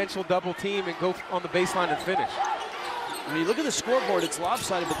potential double team and go on the baseline and finish. When you look at the scoreboard, it's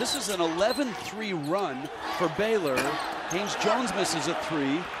lopsided, but this is an 11-3 run for Baylor. Haynes Jones misses a 3,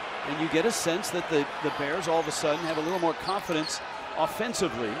 and you get a sense that the Bears all of a sudden have a little more confidence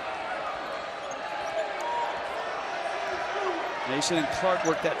offensively. Mason and Clark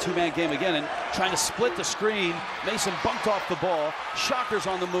work that 2-man game again and trying to split the screen. Mason bumped off the ball. Shockers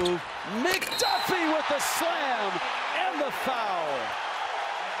on the move. McDuffie with the slam and the foul.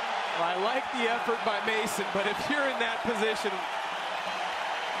 Well, I like the effort by Mason, but if you're in that position,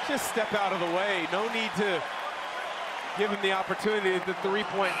 just step out of the way. No need to give him the opportunity at the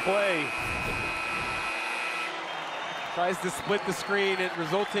three-point play. Tries to split the screen and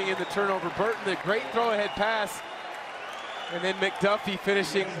resulting in the turnover. Burton, the great throw-ahead pass. And then McDuffie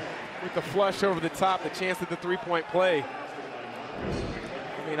finishing with the flush over the top, the chance at the three-point play.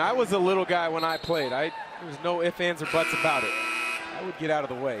 I mean, I was a little guy when I played. There was no ifs, ands, or buts about it. I would get out of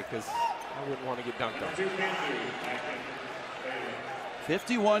the way because I wouldn't want to get dunked on.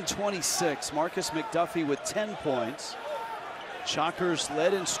 51-26. Marcus McDuffie with 10 points. Shockers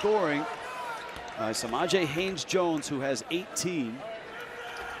led in scoring by Samaje Haynes-Jones, who has 18.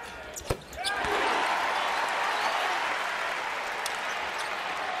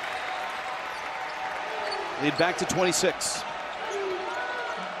 Lead back to 26.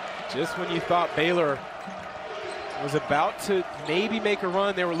 Just when you thought Baylor was about to maybe make a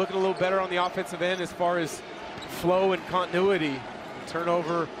run, they were looking a little better on the offensive end as far as flow and continuity.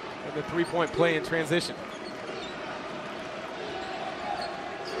 Turnover and the three-point play in transition.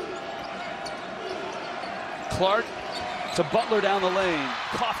 Clark to Butler down the lane.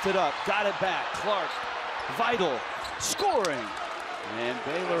 Coughed it up, got it back. Clark, Vital, scoring. And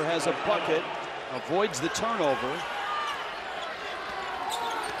Baylor has a bucket. Avoids the turnover.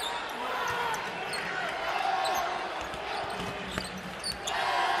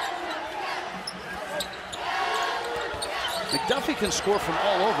 McDuffie can score from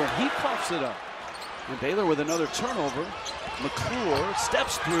all over, and he coughs it up. And Baylor with another turnover. McClure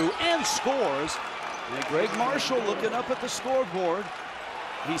steps through and scores. And Greg Marshall looking up at the scoreboard.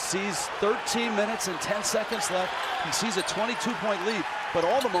 He sees 13 minutes and 10 seconds left. He sees a 22-point lead, but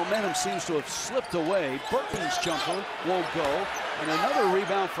all the momentum seems to have slipped away. Burton's jumper won't go, and another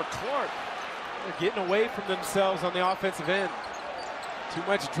rebound for Clark. They're getting away from themselves on the offensive end. Too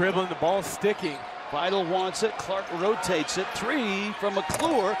much dribbling, the ball sticking. Vital wants it. Clark rotates it. 3 from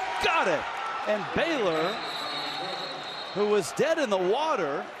McClure. Got it. And Baylor, who was dead in the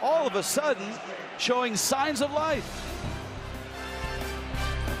water, all of a sudden showing signs of life.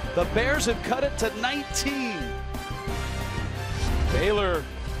 The Bears have cut it to 19. Baylor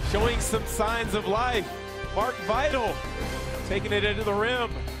showing some signs of life. Mark Vital taking it into the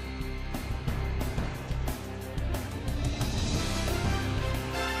rim.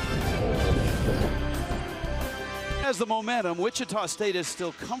 Has the momentum. Wichita State is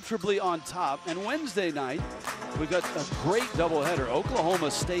still comfortably on top. And Wednesday night, we got a great doubleheader.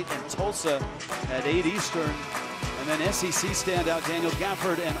 Oklahoma State and Tulsa at 8 Eastern. And then SEC standout Daniel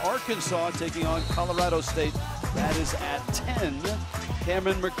Gafford and Arkansas taking on Colorado State. That is at 10.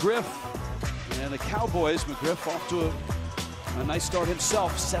 Cameron McGriff and the Cowboys. McGriff off to a nice start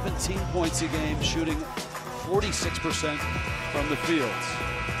himself. 17 points a game, shooting 46% from the fields.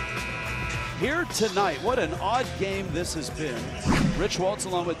 Here tonight, what an odd game this has been. Rich Waltz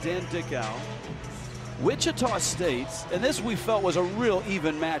along with Dan Dickow. Wichita State, and this we felt was a real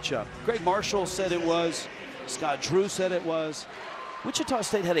even matchup. Greg Marshall said it was. Scott Drew said it was. Wichita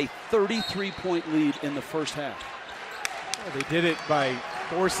State had a 33-point lead in the first half. Well, they did it by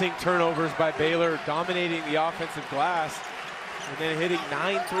forcing turnovers by Baylor, dominating the offensive glass, and then hitting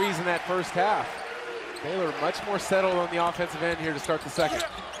 9 threes in that first half. Baylor much more settled on the offensive end here to start the second.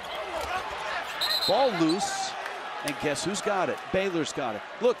 Ball loose, and guess who's got it? Baylor's got it.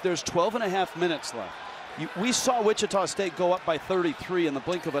 Look, there's 12.5 minutes left. We saw Wichita State go up by 33 in the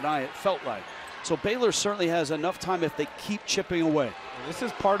blink of an eye, it felt like. So Baylor certainly has enough time if they keep chipping away. And this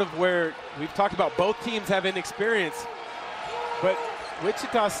is part of where we've talked about both teams have inexperience, but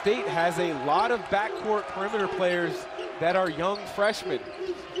Wichita State has a lot of backcourt perimeter players that are young freshmen.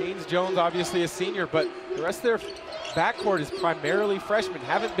 Haynes Jones, obviously a senior, but the rest of their backcourt is primarily freshmen.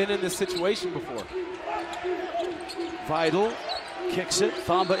 Haven't been in this situation before. Vital kicks it.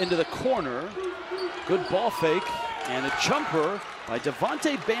 Thamba into the corner. Good ball fake. And a jumper by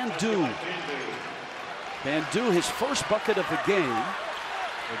Devontae Bandu. Bandu, his first bucket of the game.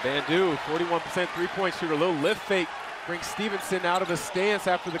 And Bandu, 41% three-point shooter. A little lift fake brings Stevenson out of the stance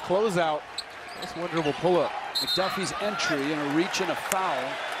after the closeout. Nice wonderful pull-up. McDuffie's entry and a reach and a foul.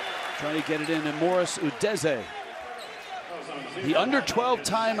 Trying to get it in, and Morris Udeze. The under 12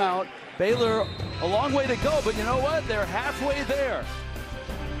 timeout. Baylor a long way to go, but you know what? They're halfway there.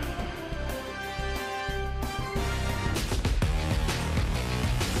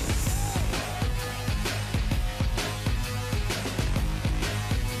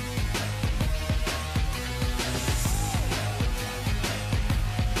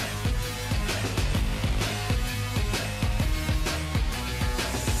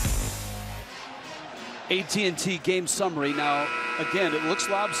 AT&T game summary. Now, again, it looks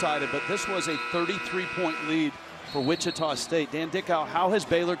lopsided, but this was a 33-point lead for Wichita State. Dan Dickow, how has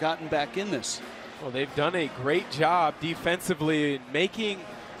Baylor gotten back in this? Well, they've done a great job defensively in making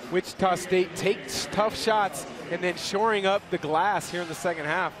Wichita State take tough shots and then shoring up the glass here in the second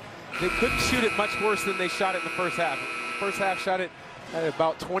half. They couldn't shoot it much worse than they shot it in the first half. First half shot it at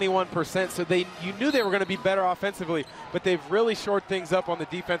about 21%, so you knew they were going to be better offensively, but they've really shored things up on the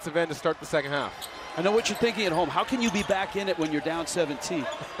defensive end to start the second half. I know what you're thinking at home. How can you be back in it when you're down 17?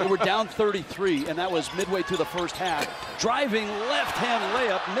 They were down 33, and that was midway through the first half. Driving left-hand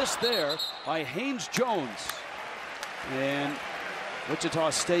layup, missed there by Haynes Jones. And Wichita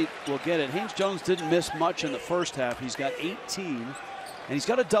State will get it. Haynes Jones didn't miss much in the first half. He's got 18, and he's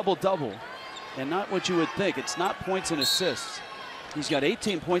got a double-double. And not what you would think. It's not points and assists. He's got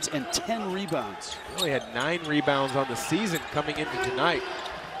 18 points and 10 rebounds. He only had 9 rebounds on the season coming into tonight.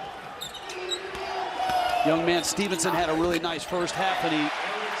 Young man Stevenson had a really nice first half, and he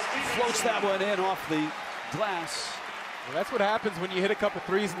floats that one in off the glass. Well, that's what happens when you hit a couple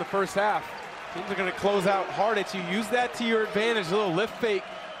threes in the first half. Teams are going to close out hard at you. Use that to your advantage, a little lift fake,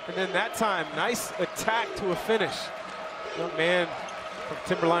 and then that time, nice attack to a finish. Young man from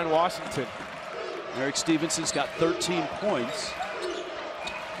Timberline, Washington. Eric Stevenson's got 13 points.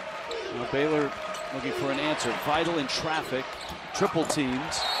 Now Baylor looking for an answer. Vital in traffic, triple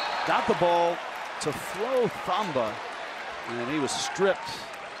teams. Got the ball to Flo Thamba, and he was stripped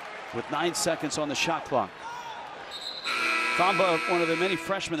with 9 seconds on the shot clock. Thamba, one of the many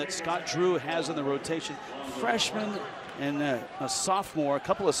freshmen that Scott Drew has in the rotation. Freshman and a sophomore, a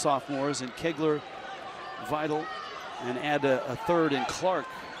couple of sophomores in Kegler, Vital, and add a third in Clark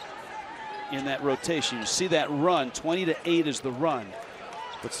in that rotation. You see that run, 20-8 is the run,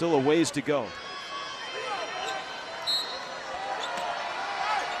 but still a ways to go.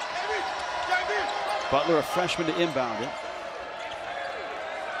 Butler, a freshman, to inbound it.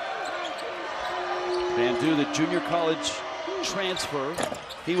 Bandu, the junior college transfer.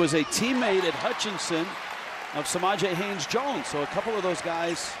 He was a teammate at Hutchinson of Samaje Haynes-Jones. So a couple of those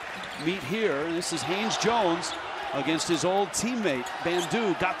guys meet here. And this is Haynes-Jones against his old teammate.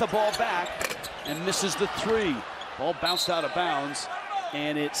 Bandu got the ball back and misses the three. Ball bounced out of bounds,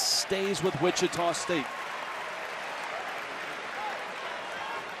 and it stays with Wichita State.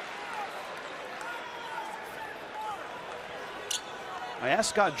 I asked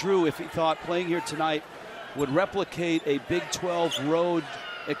Scott Drew if he thought playing here tonight would replicate a Big 12 road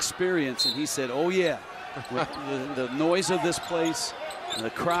experience, and he said, oh yeah, with the noise of this place, and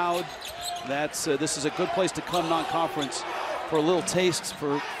the crowd, this is a good place to come non-conference for a little taste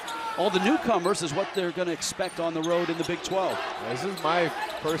for all the newcomers is what they're going to expect on the road in the Big 12. This is my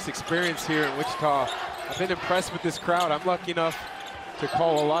first experience here in Wichita. I've been impressed with this crowd. I'm lucky enough to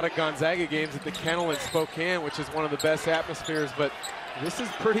call a lot of Gonzaga games at the Kennel in Spokane, which is one of the best atmospheres, but this is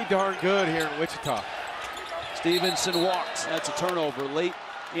pretty darn good here in Wichita. Stevenson walks. That's a turnover. Late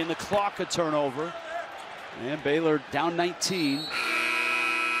in the clock, a turnover. And Baylor down 19.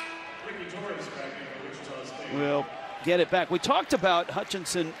 We'll get it back. We talked about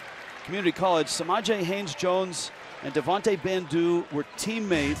Hutchinson Community College. Samaje Haynes-Jones and Devontae Bandu were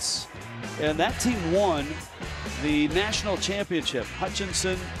teammates, and that team won the national championship.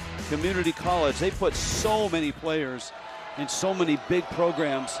 Hutchinson Community College. They put so many players in so many big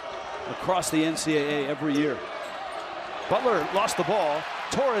programs across the NCAA every year. Butler lost the ball.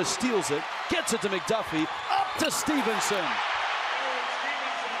 Torres steals it, gets it to McDuffie, up to Stevenson.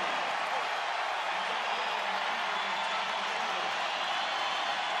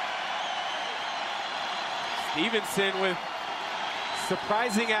 Stevenson with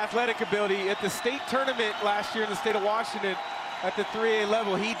surprising athletic ability at the state tournament last year in the state of Washington at the 3A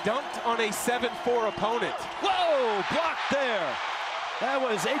level. He dunked on a 7-4 opponent. Whoa, blocked there. That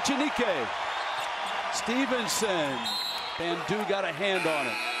was Echenike. Stevenson. Bandu got a hand on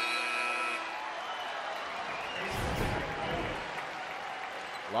it.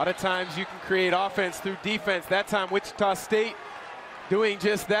 A lot of times you can create offense through defense. That time Wichita State doing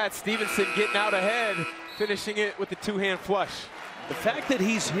just that. Stevenson getting out ahead, finishing it with the two-hand flush. The fact that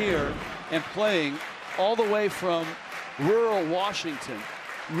he's here and playing all the way from rural Washington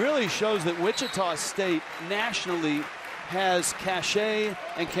really shows that Wichita State nationally has cachet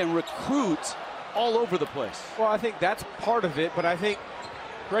and can recruit all over the place. Well, I think that's part of it, but I think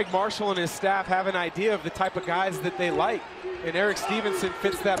Greg Marshall and his staff have an idea of the type of guys that they like. And Eric Stevenson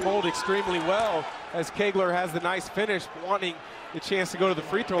fits that mold extremely well, as Kegler has the nice finish, wanting the chance to go to the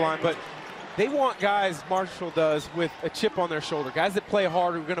free throw line. But they want guys, Marshall does, with a chip on their shoulder. Guys that play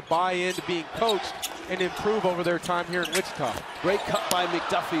hard, who are going to buy into being coached and improve over their time here in Wichita. Great cut by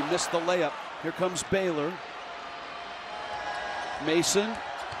McDuffie, missed the layup. Here comes Baylor. Mason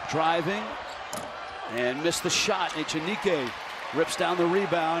driving and missed the shot. Echenike rips down the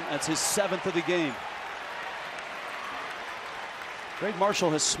rebound. That's his 7th of the game. Greg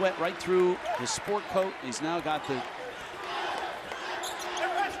Marshall has sweat right through his sport coat. He's now got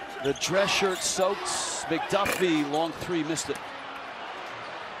the dress shirt soaked. McDuffie, long three, missed it.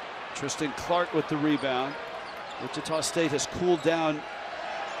 Tristan Clark with the rebound. Wichita State has cooled down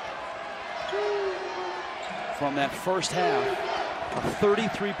from that first half. A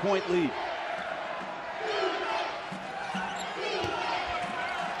 33-point lead.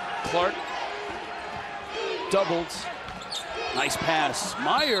 Clark doubled. Nice pass.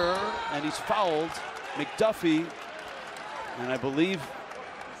 Meyer, and he's fouled. McDuffie, and I believe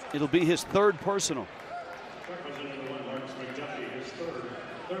it'll be his 3rd personal.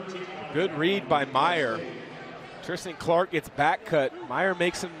 Good read by Meyer. Tristan Clark gets back cut. Meyer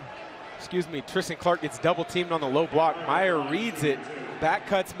makes him, Tristan Clark gets double teamed on the low block. Meyer reads it, back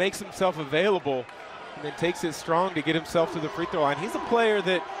cuts, makes himself available, and then takes it strong to get himself to the free throw line. He's a player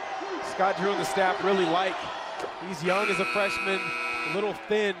that Scott Drew and the staff really like. He's young as a freshman, a little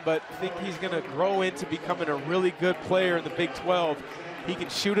thin, but I think he's going to grow into becoming a really good player in the Big 12. He can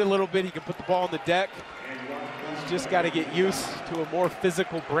shoot a little bit. He can put the ball on the deck. He's just got to get used to a more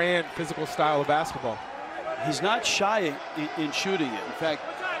physical style of basketball. He's not shy in shooting it. In fact,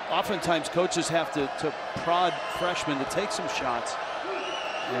 oftentimes coaches have to prod freshmen to take some shots.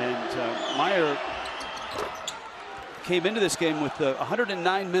 And Meyer came into this game with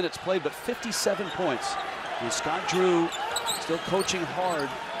 109 minutes played, but 57 points. And Scott Drew still coaching hard.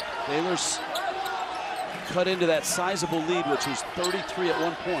 Baylor's cut into that sizable lead, which was 33 at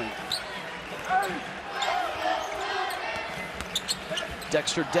one point.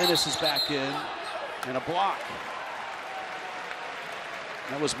 Dexter Dennis is back in, and a block.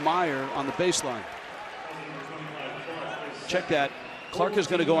 That was Meyer on the baseline. Check that. Clark is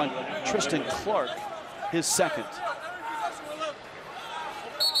going to go on Tristan Clark. his second.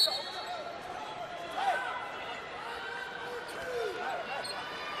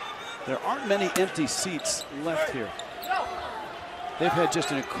 There aren't many empty seats left here. They've had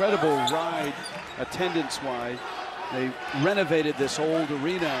just an incredible ride attendance-wise. They renovated this old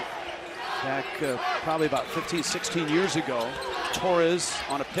arena back probably about 15, 16 years ago. Torres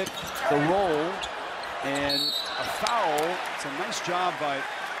on a pick, the roll, and a foul. It's a nice job by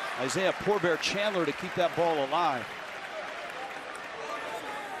Isaiah Poor Chandler to keep that ball alive.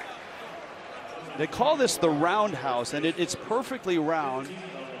 They call this the roundhouse, and it's perfectly round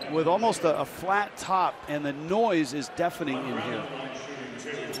with almost a flat top, and the noise is deafening in here.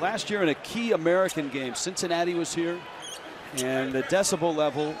 Last year in a key American game, Cincinnati was here, and the decibel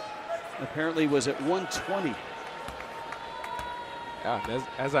level apparently was at 120. Yeah,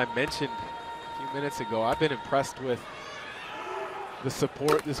 as I mentioned a few minutes ago, I've been impressed with the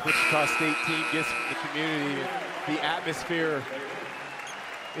support this Wichita State team gets from the community and the atmosphere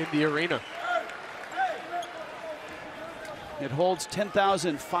in the arena. It holds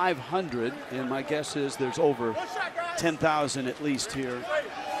 10,500, and my guess is there's over 10,000 at least here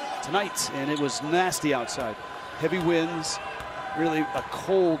tonight, and it was nasty outside. Heavy winds, really a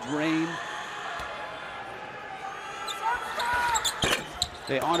cold rain.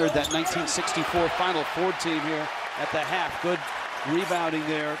 They honored that 1964 Final Four team here at the half. Good rebounding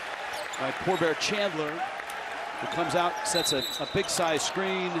there by Poor Chandler, who comes out, sets a big size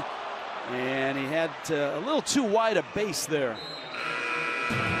screen, and he had a little too wide a base there.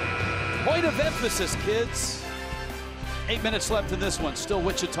 Point of emphasis, kids. 8 minutes left in this one. Still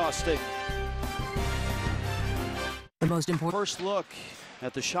Wichita State. The most important First look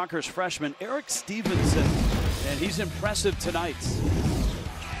at the Shockers freshman, Eric Stevenson, and he's impressive tonight.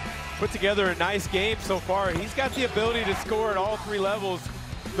 Put together a nice game so far. He's got the ability to score at all three levels.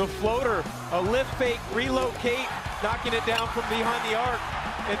 The floater, a lift fake, relocate, knocking it down from behind the arc,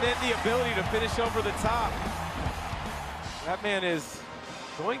 and then the ability to finish over the top. That man is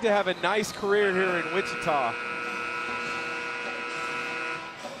going to have a nice career here in Wichita.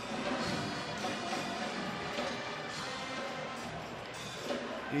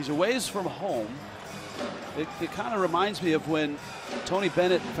 He's a ways from home. It kind of reminds me of when Tony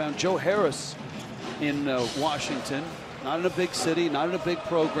Bennett found Joe Harris in Washington. Not in a big city, not in a big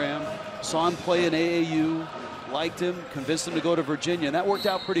program. Saw him play in AAU, liked him, convinced him to go to Virginia, and that worked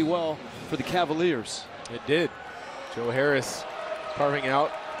out pretty well for the Cavaliers. It did. Joe Harris carving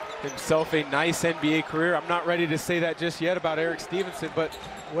out himself a nice NBA career. I'm not ready to say that just yet about Eric Stevenson, but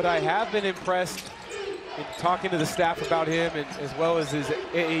what I have been impressed in talking to the staff about him, and as well as his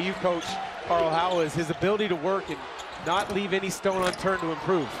AAU coach, Carl Howell, is his ability to work and not leave any stone unturned to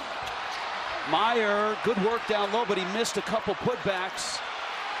improve. Meyer, good work down low, but he missed a couple putbacks.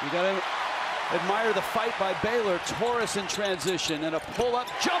 You got to admire the fight by Baylor. Torres in transition, and a pull-up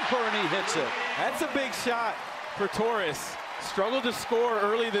jumper, and he hits it. That's a big shot for Torres. Struggled to score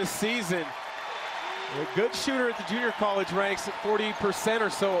early this season. A good shooter at the junior college ranks at 40% or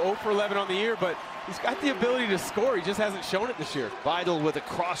so, 0 for 11 on the year, but he's got the ability to score. He just hasn't shown it this year. Vidal with a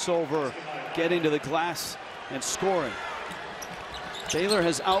crossover, getting to the glass and scoring. Baylor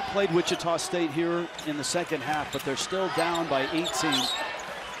has outplayed Wichita State here in the second half, but they're still down by 18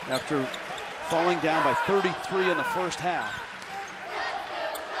 after falling down by 33 in the first half.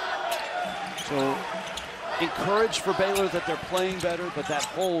 So encouraged for Baylor that they're playing better, but that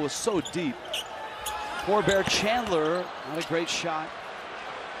hole was so deep. Poor Chandler, not a great shot.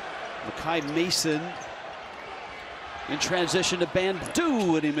 Makai Mason in transition to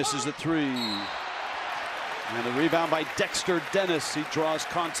Bandu, and he misses the three. And the rebound by Dexter Dennis. He draws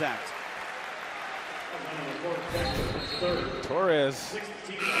contact. Torres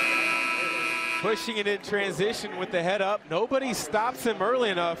pushing it in transition with the head up. Nobody stops him early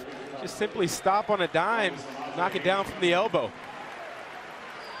enough. Just simply stop on a dime, knock it down from the elbow.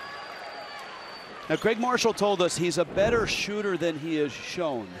 Now, Greg Marshall told us he's a better shooter than he has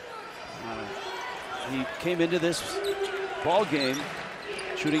shown. He came into this ball game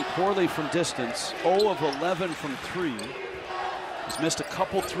shooting poorly from distance, 0 of 11 from 3. He's missed a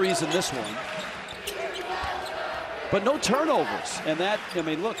couple threes in this one, but no turnovers. And that, I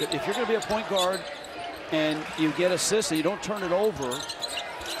mean, look, if you're going to be a point guard and you get assists and you don't turn it over,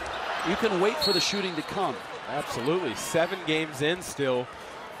 you can wait for the shooting to come. Absolutely. 7 games in still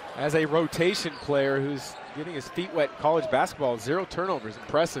as a rotation player who's getting his feet wet in college basketball. 0 turnovers.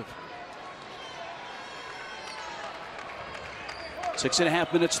 Impressive.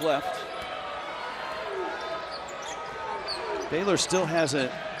 6.5 minutes left. Baylor still has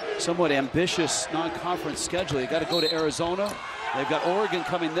a somewhat ambitious non-conference schedule. You got to go to Arizona. They've got Oregon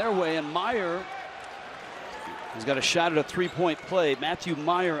coming their way, and Meyer He's got a shot at a three-point play. Matthew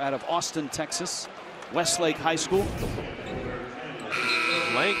Meyer out of Austin, Texas, Westlake High School.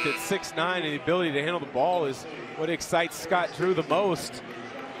 Length at 6'9" and the ability to handle the ball is what excites Scott Drew the most.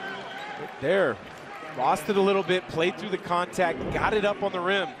 But there, lost it a little bit, played through the contact, got it up on the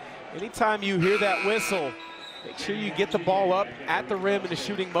rim. Anytime you hear that whistle, make sure you get the ball up at the rim in a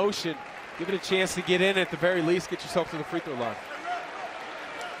shooting motion. Give it a chance to get in, at the very least, get yourself to the free throw line.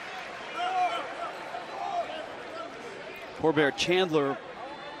 Corbett Chandler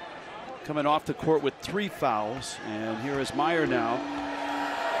coming off the court with 3 fouls. And here is Meyer now.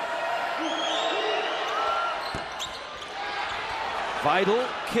 Vital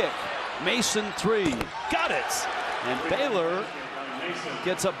kick. Mason 3. Got it. And Baylor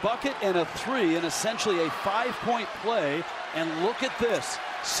gets a bucket and a 3 in essentially a 5-point play. And look at this.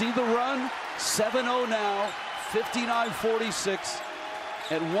 See the run? 7-0 now. 59-46.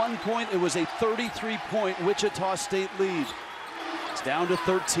 At one point, it was a 33-point Wichita State lead. It's down to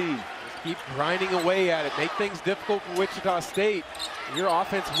 13. Keep grinding away at it. Make things difficult for Wichita State. Your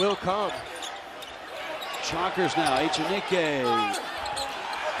offense will come. Chalkers now. Echenike.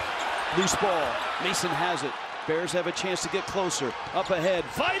 Loose ball. Mason has it. Bears have a chance to get closer. Up ahead.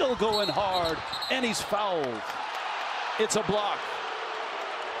 Vital going hard. And he's fouled. It's a block.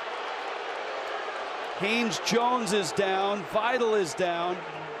 Haynes Jones is down. Vital is down.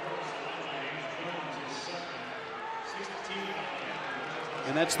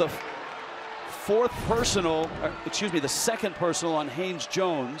 And that's the the second personal on Haynes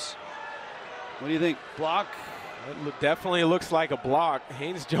Jones. What do you think? Block? It definitely looks like a block.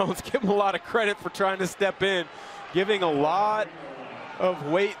 Haynes Jones, give him a lot of credit for trying to step in, giving a lot of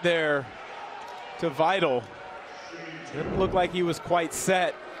weight there to Vital. Didn't look like he was quite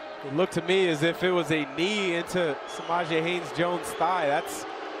set. It looked to me as if it was a knee into Samaje Haynes-Jones' thigh. That's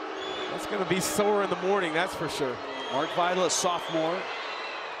going to be sore in the morning, that's for sure. Mark Vital, a sophomore,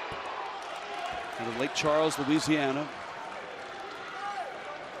 out of Lake Charles, Louisiana.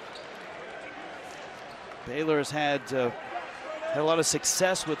 Baylor has had a lot of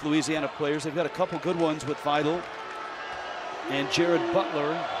success with Louisiana players. They've got a couple good ones with Vital and Jared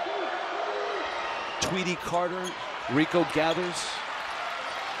Butler, Tweedy Carter, Rico Gathers.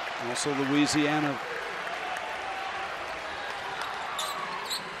 Also Louisiana.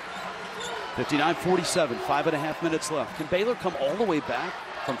 59-47, 5.5 minutes left. Can Baylor come all the way back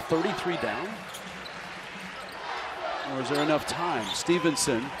from 33 down? Or is there enough time?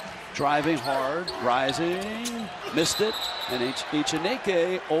 Stevenson driving hard, rising, missed it. And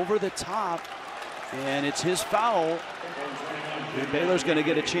Echenike over the top. And it's his foul. And Baylor's going to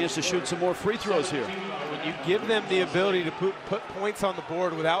get a chance to shoot some more free throws here. When you give them the ability to put points on the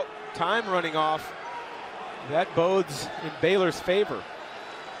board without time running off, that bodes in Baylor's favor.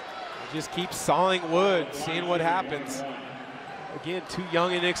 They just keep sawing wood, seeing what happens. Again, two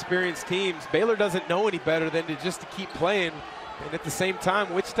young, inexperienced teams. Baylor doesn't know any better than to keep playing. And at the same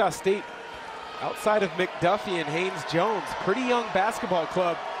time, Wichita State, outside of McDuffie and Haynes-Jones, pretty young basketball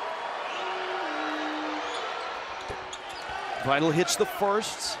club. Vital hits the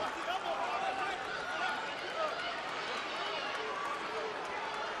first.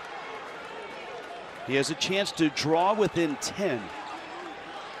 He has a chance to draw within 10.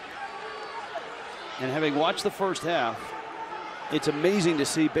 And having watched the first half, it's amazing to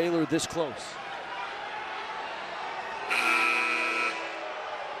see Baylor this close.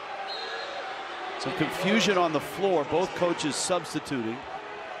 Some confusion on the floor, both coaches substituting.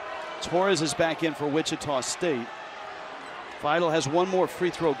 Torres is back in for Wichita State. Vital has one more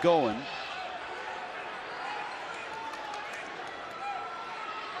free throw going.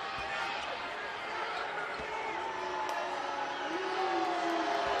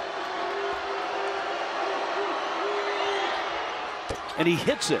 And he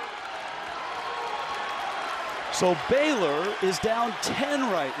hits it. So Baylor is down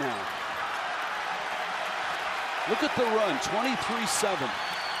 10 right now. Look at the run, 23-7.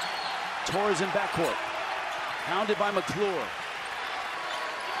 Torres in backcourt. Pounded by McClure.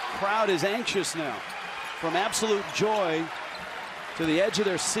 Crowd is anxious now. From absolute joy to the edge of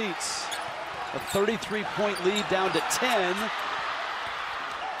their seats. A 33-point lead down to 10.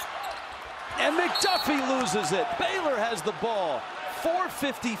 And McDuffie loses it. Baylor has the ball.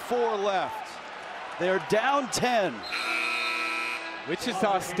 4:54 left. They're down 10.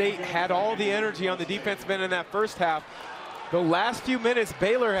 Wichita State had all the energy on the defensive end in that first half. The last few minutes,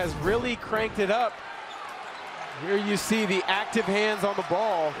 Baylor has really cranked it up. Here you see the active hands on the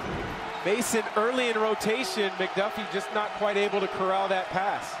ball. Mason early in rotation, McDuffie just not quite able to corral that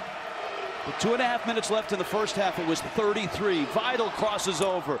pass. With 2.5 minutes left in the first half, it was 33. Vidal crosses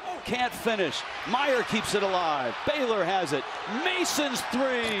over, can't finish. Meyer keeps it alive. Baylor has it. Mason's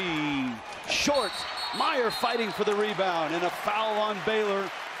three, short. Meyer fighting for the rebound, and a foul on Baylor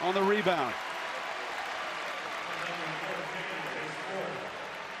on the rebound.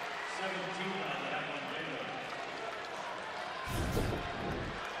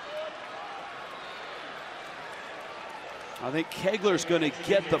 I think Kegler's going to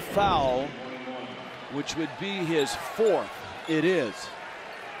get the foul, which would be his fourth. It is.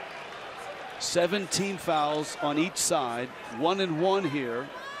 17 fouls on each side. 1-and-1 here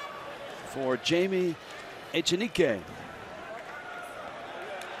for Jamie Echenike.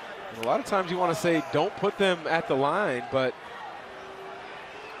 A lot of times you want to say don't put them at the line, but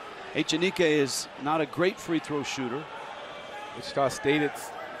Echenike is not a great free throw shooter. Wichita State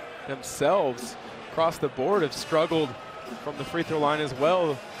themselves across the board have struggled from the free throw line as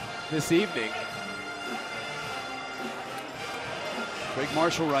well this evening. Greg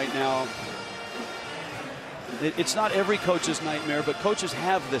Marshall right now, it's not every coach's nightmare, but coaches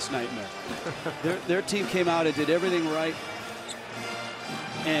have this nightmare. Their team came out and did everything right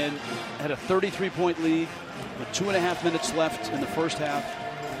and had a 33-point lead with 2.5 minutes left in the first half.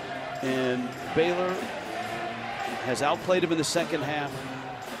 And Baylor has outplayed him in the second half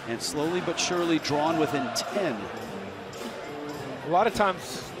and slowly but surely drawn within 10. A lot of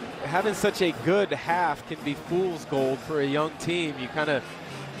times having such a good half can be fool's gold for a young team. You kind of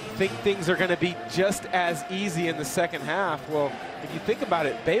think things are going to be just as easy in the second half. Well, if you think about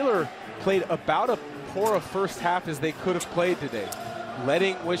it, Baylor played about as poor a first half as they could have played today,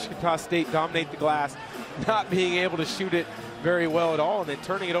 letting Wichita State dominate the glass, not being able to shoot it very well at all, and then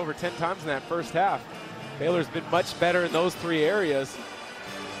turning it over 10 times in that first half. Baylor's been much better in those three areas.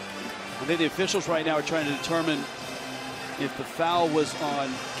 I think the officials right now are trying to determine if the foul was on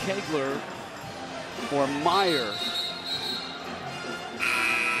Kegler or Meyer.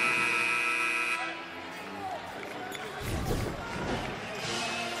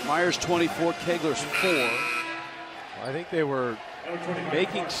 Meyer's 24, Kegler's 4. I think they were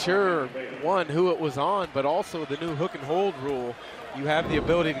making sure, one, who it was on, but also the new hook and hold rule. You have the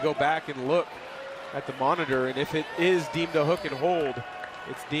ability to go back and look at the monitor, and if it is deemed a hook and hold,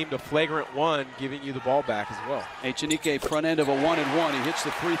 it's deemed a flagrant one, giving you the ball back as well. Echenike, front end of a 1-and-1. He hits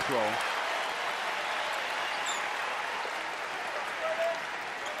the free throw.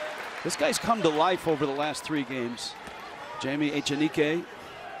 This guy's come to life over the last 3 games. Jamie Echenike.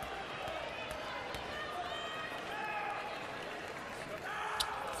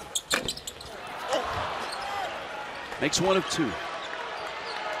 Makes 1 of 2.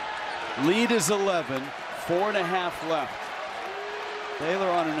 Lead is 11, 4.5 left. Baylor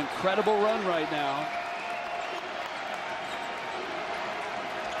on an incredible run right now.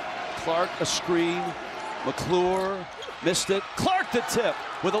 Clark a screen. McClure missed it. Clark the tip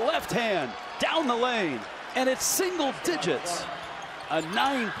with a left hand down the lane. And it's single digits. A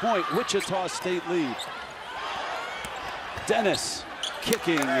 9-point Wichita State lead. Dennis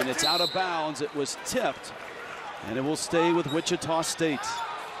kicking, and it's out of bounds. It was tipped, and it will stay with Wichita State.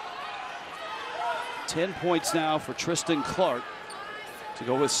 10 points now for Tristan Clark to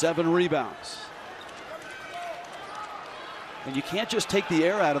go with 7 rebounds. And you can't just take the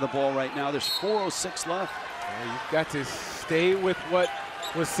air out of the ball right now. There's 4:06 left. Well, you've got to stay with what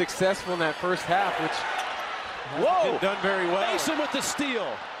was successful in that first half, which has been done very well. Mason with the steal,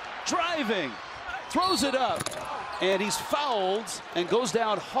 driving, throws it up, and he's fouled and goes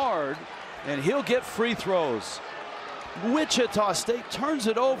down hard, and he'll get free throws. Wichita State turns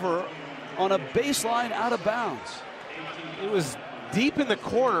it over on a baseline out of bounds. It was deep in the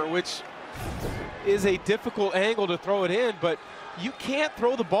corner, which is a difficult angle to throw it in, but you can't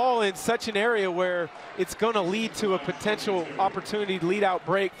throw the ball in such an area where it's going to lead to a potential opportunity to lead out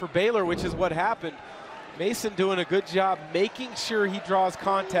break for Baylor, which is what happened. Mason doing a good job making sure he draws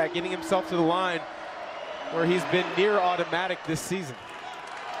contact, getting himself to the line where he's been near automatic this season.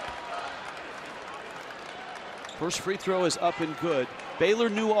 First free throw is up and good. Baylor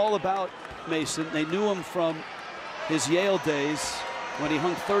knew all about Mason. They knew him from his Yale days when he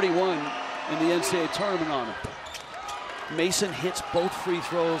hung 31 in the NCAA tournament on him. Mason hits both free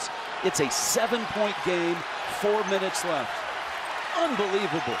throws. It's a 7-point game, 4 minutes left.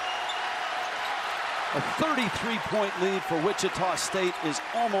 Unbelievable. A 33-point lead for Wichita State is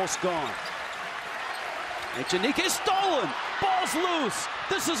almost gone. Echenike is stolen. Ball's loose.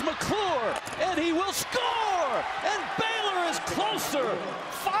 This is McClure, and he will score. And Baylor is closer.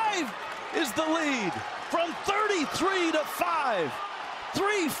 5 is the lead from 33 to 5.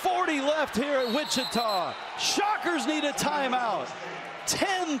 3:40 left here at Wichita. Shockers need a timeout.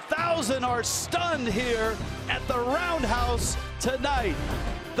 10,000 are stunned here at the Roundhouse tonight.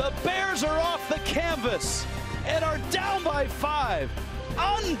 The Bears are off the canvas and are down by 5.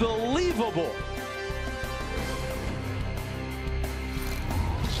 Unbelievable.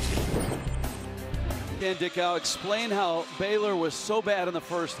 Dan Dickow, explain how Baylor was so bad in the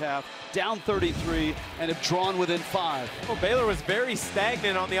first half, down 33, and have drawn within 5. Well, Baylor was very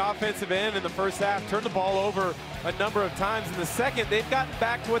stagnant on the offensive end in the first half, turned the ball over a number of times. In the second, they've gotten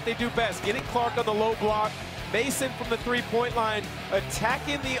back to what they do best, getting Clark on the low block, Mason from the three-point line,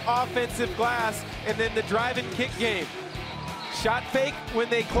 attacking the offensive glass, and then the drive and kick game. Shot fake when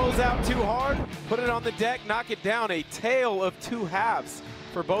they close out too hard, put it on the deck, knock it down. A tale of two halves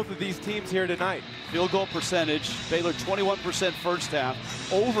for both of these teams here tonight. Field goal percentage, Baylor 21% first half,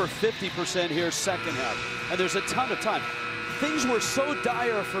 over 50% here second half. And there's a ton of time. Things were so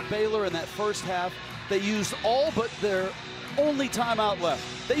dire for Baylor in that first half, they used all but their only timeout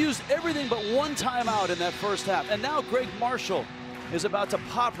left. They used everything but one timeout in that first half. And now Greg Marshall is about to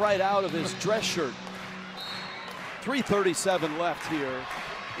pop right out of his dress shirt. 3:37 left here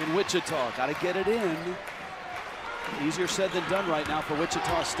in Wichita. Got to get it in. Easier said than done right now for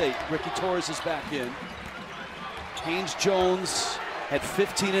Wichita State. Ricky Torres is back in. Haynes Jones had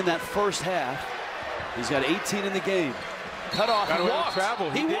 15 in that first half. He's got 18 in the game. Cut off. He walked. Travel.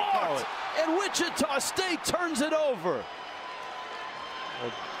 He did call it. And Wichita State turns it over.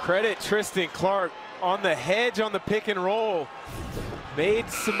 Well, credit Tristan Clark on the hedge on the pick and roll. Made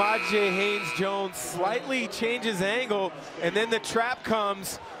Samaje Haynes-Jones slightly change his angle, and then the trap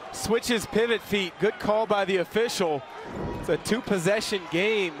comes, switches pivot feet. Good call by the official. It's a two-possession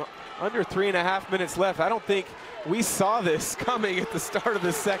game, under 3.5 minutes left. I don't think we saw this coming at the start of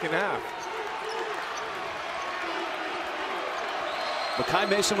the second half. Makai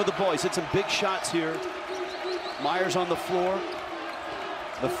Mason with the ball. He's hit some big shots here. Myers on the floor.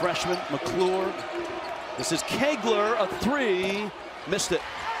 The freshman, McClure. This is Kegler, a three. Missed it.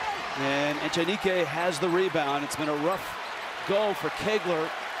 And Echenike has the rebound. It's been a rough go for Kegler.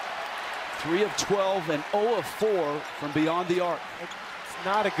 3 of 12 and 0 of 4 from beyond the arc. It's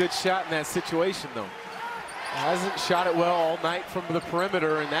not a good shot in that situation, though. Hasn't shot it well all night from the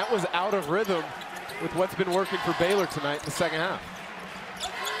perimeter, and that was out of rhythm with what's been working for Baylor tonight in the second half.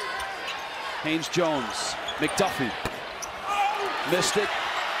 Haynes Jones, McDuffie. Missed it.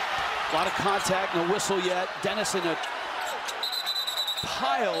 A lot of contact, no whistle yet. Dennis in a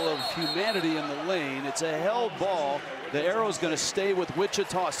pile of humanity in the lane. It's a held ball. The arrow's going to stay with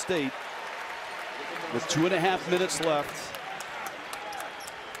Wichita State with 2.5 minutes left.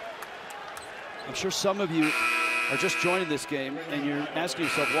 I'm sure some of you are just joining this game and you're asking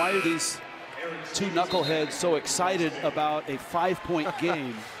yourself, why are these two knuckleheads so excited about a 5-point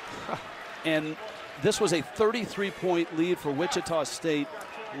game? And this was a 33-point lead for Wichita State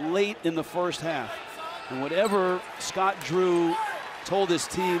late in the first half. And whatever Scott Drew told his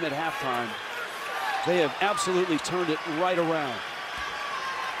team at halftime, they have absolutely turned it right around.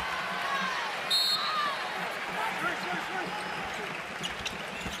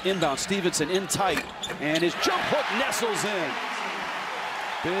 Inbound, Stevenson in tight, and his jump hook nestles in.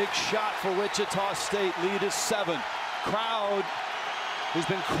 Big shot for Wichita State, lead is 7. Crowd, who's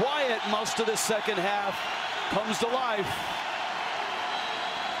been quiet most of the second half, comes to life.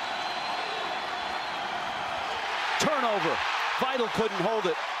 Turnover. Vital couldn't hold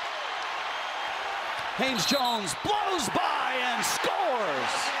it. Haynes Jones blows by and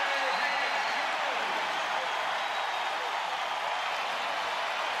scores.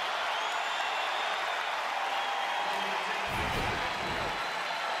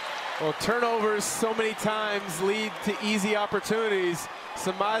 Well, turnovers so many times lead to easy opportunities.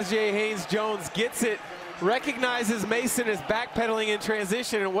 Samaje Haynes-Jones gets it, recognizes Mason is backpedaling in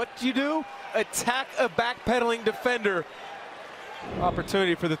transition, and what do you do? Attack a backpedaling defender.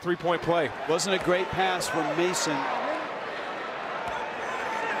 Opportunity for the three-point play. Wasn't a great pass from Mason.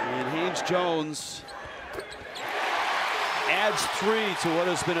 And Haynes-Jones adds 3 to what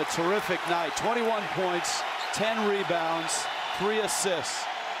has been a terrific night. 21 points, 10 rebounds, 3 assists.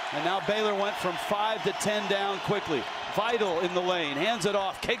 And now Baylor went from 5 to 10 down quickly. Vital in the lane, hands it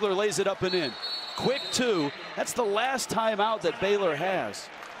off. Kegler lays it up and in. Quick 2. That's the last timeout that Baylor has.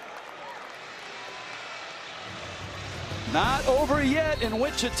 Not over yet in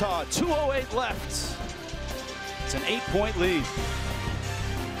Wichita. 2:08 left. It's an 8-point lead.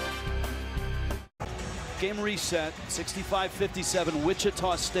 Game reset, 65-57.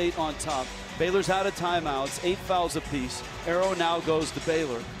 Wichita State on top. Baylor's out of timeouts, 8 fouls apiece. Arrow now goes to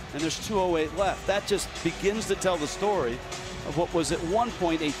Baylor, and there's 2:08 left. That just begins to tell the story of what was at one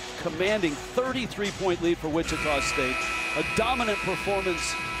point a commanding 33-point lead for Wichita State. A dominant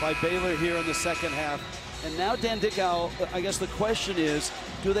performance by Baylor here in the second half. And now, Dan Dickau, I guess the question is,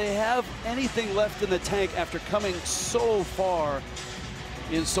 do they have anything left in the tank after coming so far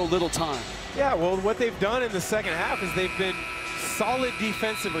in so little time? Yeah, well, what they've done in the second half is they've been solid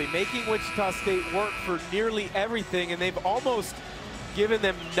defensively, making Wichita State work for nearly everything, and they've almost given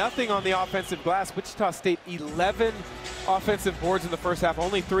them nothing on the offensive glass. Wichita State 11 offensive boards in the first half,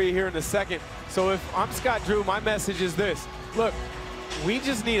 only 3 here in the second. So if I'm Scott Drew, my message is this. Look, we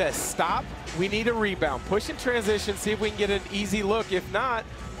just need a stop. We need a rebound. Push in transition, see if we can get an easy look. If not,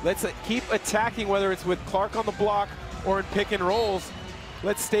 let's keep attacking, whether it's with Clark on the block or in pick and rolls.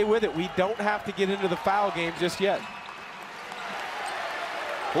 Let's stay with it. We don't have to get into the foul game just yet.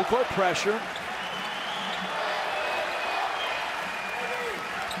 Full court pressure.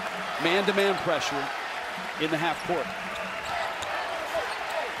 Man-to-man pressure in the half court.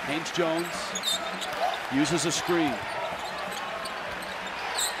 Haynes Jones uses a screen.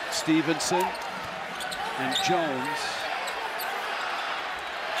 Stevenson and Jones.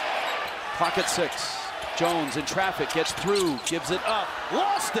 Clock at 6. Jones in traffic, gets through, gives it up,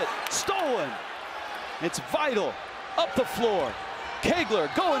 lost it, stolen. It's Vital, up the floor.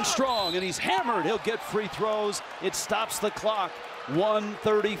 Kegler going strong, and he's hammered. He'll get free throws. It stops the clock.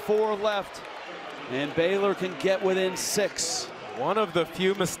 1:34 left, and Baylor can get within 6. One of the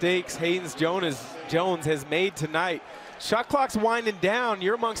few mistakes Haynes Jones has made tonight. Shot clock's winding down.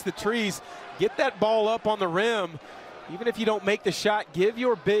 You're amongst the trees. Get that ball up on the rim. Even if you don't make the shot, give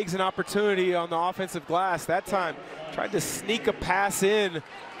your bigs an opportunity on the offensive glass. That time, tried to sneak a pass in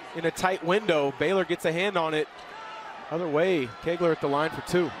a tight window. Baylor gets a hand on it. Other way, Kegler at the line for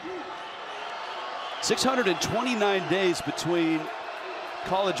 2. 629 days between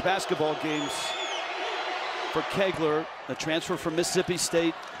college basketball games for Kegler, a transfer from Mississippi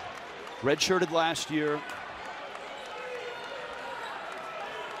State, redshirted last year.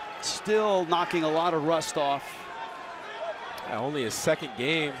 Still knocking a lot of rust off. Only his second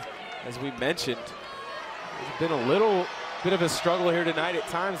game, as we mentioned. It's been a little bit of a struggle here tonight at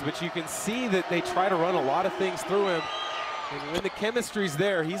times, but you can see that they try to run a lot of things through him. And when the chemistry's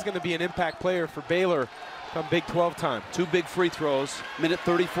there, he's going to be an impact player for Baylor come Big 12 time. 2 big free throws, minute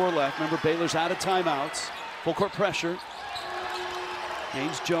 34 left. Remember, Baylor's out of timeouts. Full court pressure.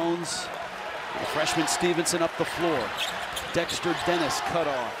 Haynes Jones, the freshman Stevenson up the floor. Dexter Dennis cut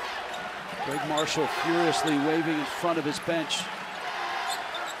off. Greg Marshall furiously waving in front of his bench.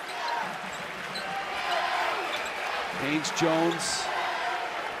 Haynes Jones.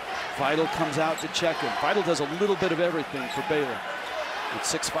 Vital comes out to check him. Vital does a little bit of everything for Baylor. At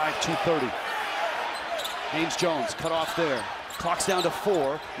 6'5", 230. Haynes Jones cut off there. Clock's down to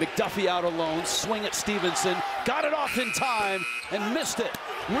 4. McDuffie out alone. Swing at Stevenson. Got it off in time and missed it.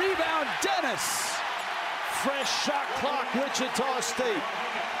 Rebound Dennis. Fresh shot clock, Wichita State.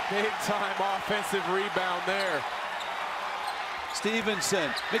 Big time offensive rebound there. Stevenson.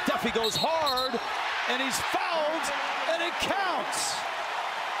 McDuffie goes hard, and he's fouled, and it counts.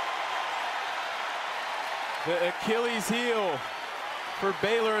 The Achilles heel for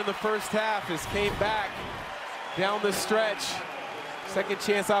Baylor in the first half has came back down the stretch. Second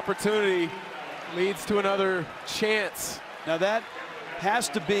chance opportunity leads to another chance. Now that has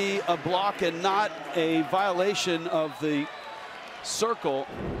to be a block and not a violation of the circle,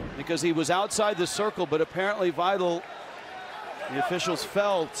 because he was outside the circle, but apparently Vital, the officials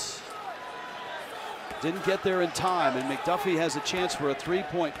felt, didn't get there in time, and McDuffie has a chance for a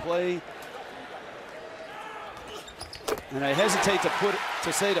 3-point play. And I hesitate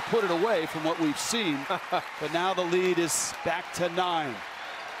to put it away from what we've seen, but now the lead is back to 9.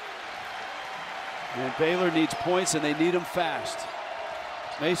 And Baylor needs points, and they need them fast.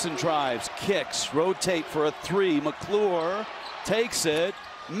 Mason drives, kicks, rotate for a 3. McClure takes it,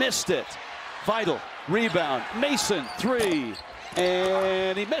 missed it. Vital, rebound, Mason, 3.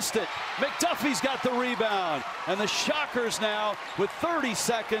 And he missed it. McDuffie's got the rebound. And the Shockers now with 30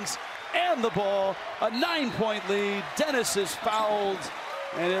 seconds and the ball, a 9-point lead. Dennis is fouled,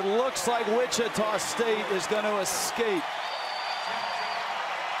 and it looks like Wichita State is going to escape.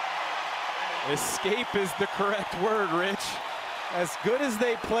 Escape is the correct word, Rich. As good as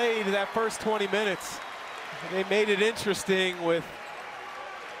they played that first 20 minutes, they made it interesting with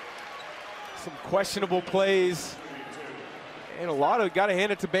some questionable plays. And a lot of, got to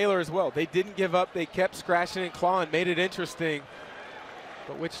hand it to Baylor as well. They didn't give up. They kept scratching and clawing, made it interesting.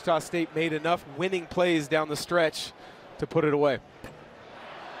 But Wichita State made enough winning plays down the stretch to put it away.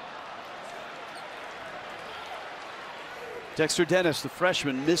 Dexter Dennis, the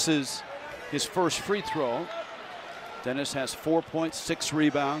freshman, misses his first free throw. Dennis has 4 points, 6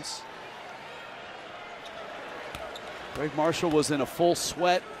 rebounds. Greg Marshall was in a full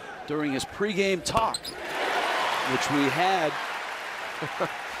sweat during his pregame talk, which we had.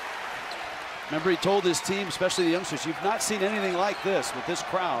 Remember, he told his team, especially the youngsters, you've not seen anything like this with this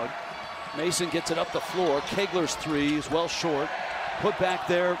crowd. Mason gets it up the floor. Kegler's three is well short. Put back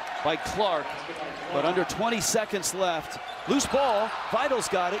there by Clark, but under 20 seconds left. Loose ball. Vidal's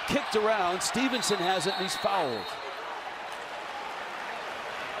got it. Kicked around. Stevenson has it, and he's fouled.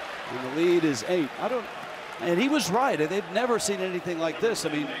 And the lead is 8. And he was right. They've never seen anything like this. I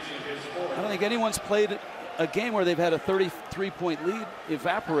mean, I don't think anyone's played a game where they've had a 33-point lead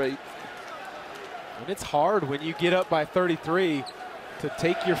evaporate. And it's hard when you get up by 33 to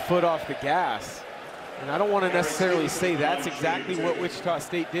take your foot off the gas. And I don't want to necessarily say that's exactly what Wichita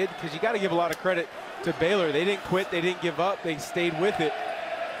State did, because you got to give a lot of credit to Baylor. They didn't quit, they didn't give up, they stayed with it.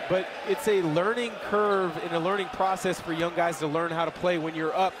 But it's a learning curve and a learning process for young guys to learn how to play when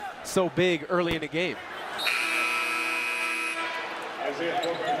you're up so big early in the game. Isaiah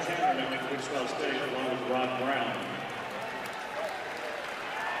Fortner, Wichita State, along with Rod Brown.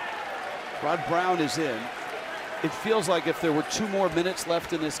 Rod Brown is in. It feels like if there were 2 more minutes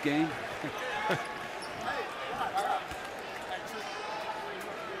left in this game.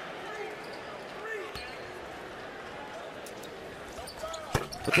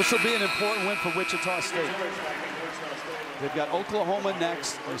 But this will be an important win for Wichita State. They've got Oklahoma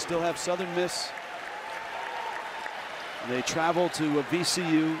next. They still have Southern Miss. They travel to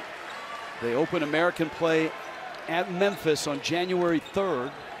VCU. They open American play at Memphis on January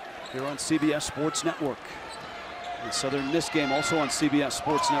 3rd here on CBS Sports Network. The Southern Miss game also on CBS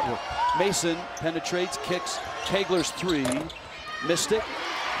Sports Network. Mason penetrates, kicks. Kegler's three. Missed it.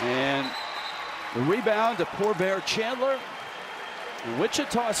 And the rebound to poor Bear Chandler. And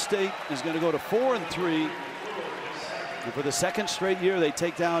Wichita State is going to go to 4-3. And for the second straight year, they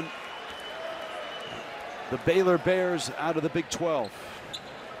take down the Baylor Bears out of the Big 12.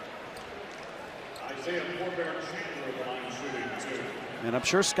 And I'm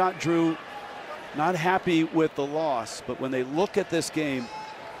sure Scott Drew not happy with the loss, but when they look at this game,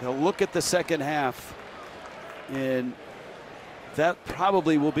 they'll look at the second half, and that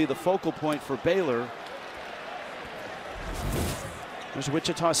probably will be the focal point for Baylor. There's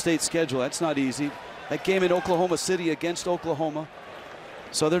Wichita State's schedule. That's not easy. That game in Oklahoma City against Oklahoma.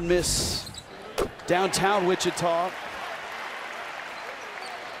 Southern Miss, downtown Wichita.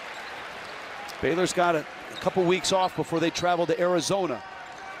 Baylor's got a couple weeks off before they travel to Arizona.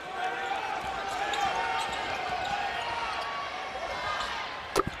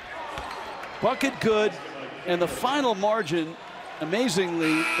 Bucket good, and the final margin,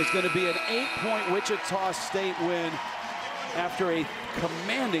 amazingly, is going to be an 8-point Wichita State win after a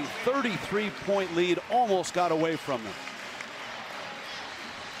commanding 33-point lead almost got away from them.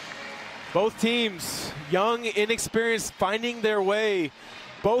 Both teams, young, inexperienced, finding their way.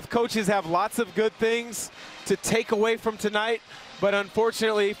 Both coaches have lots of good things to take away from tonight, but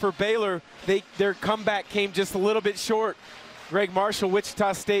unfortunately for Baylor, their comeback came just a little bit short. Greg Marshall,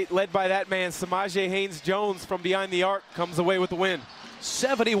 Wichita State, led by that man, Samaje Haynes-Jones from behind the arc, comes away with the win.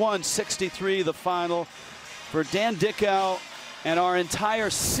 71-63 the final. For Dan Dickow and our entire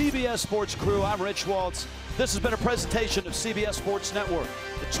CBS Sports crew, I'm Rich Waltz. This has been a presentation of CBS Sports Network,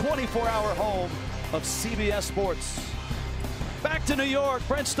 the 24-hour home of CBS Sports. Back to New York,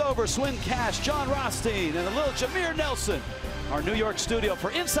 Brent Stover, Swin Cash, John Rothstein, and the little Jameer Nelson, our New York studio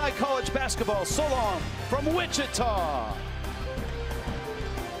for Inside College Basketball. So long from Wichita.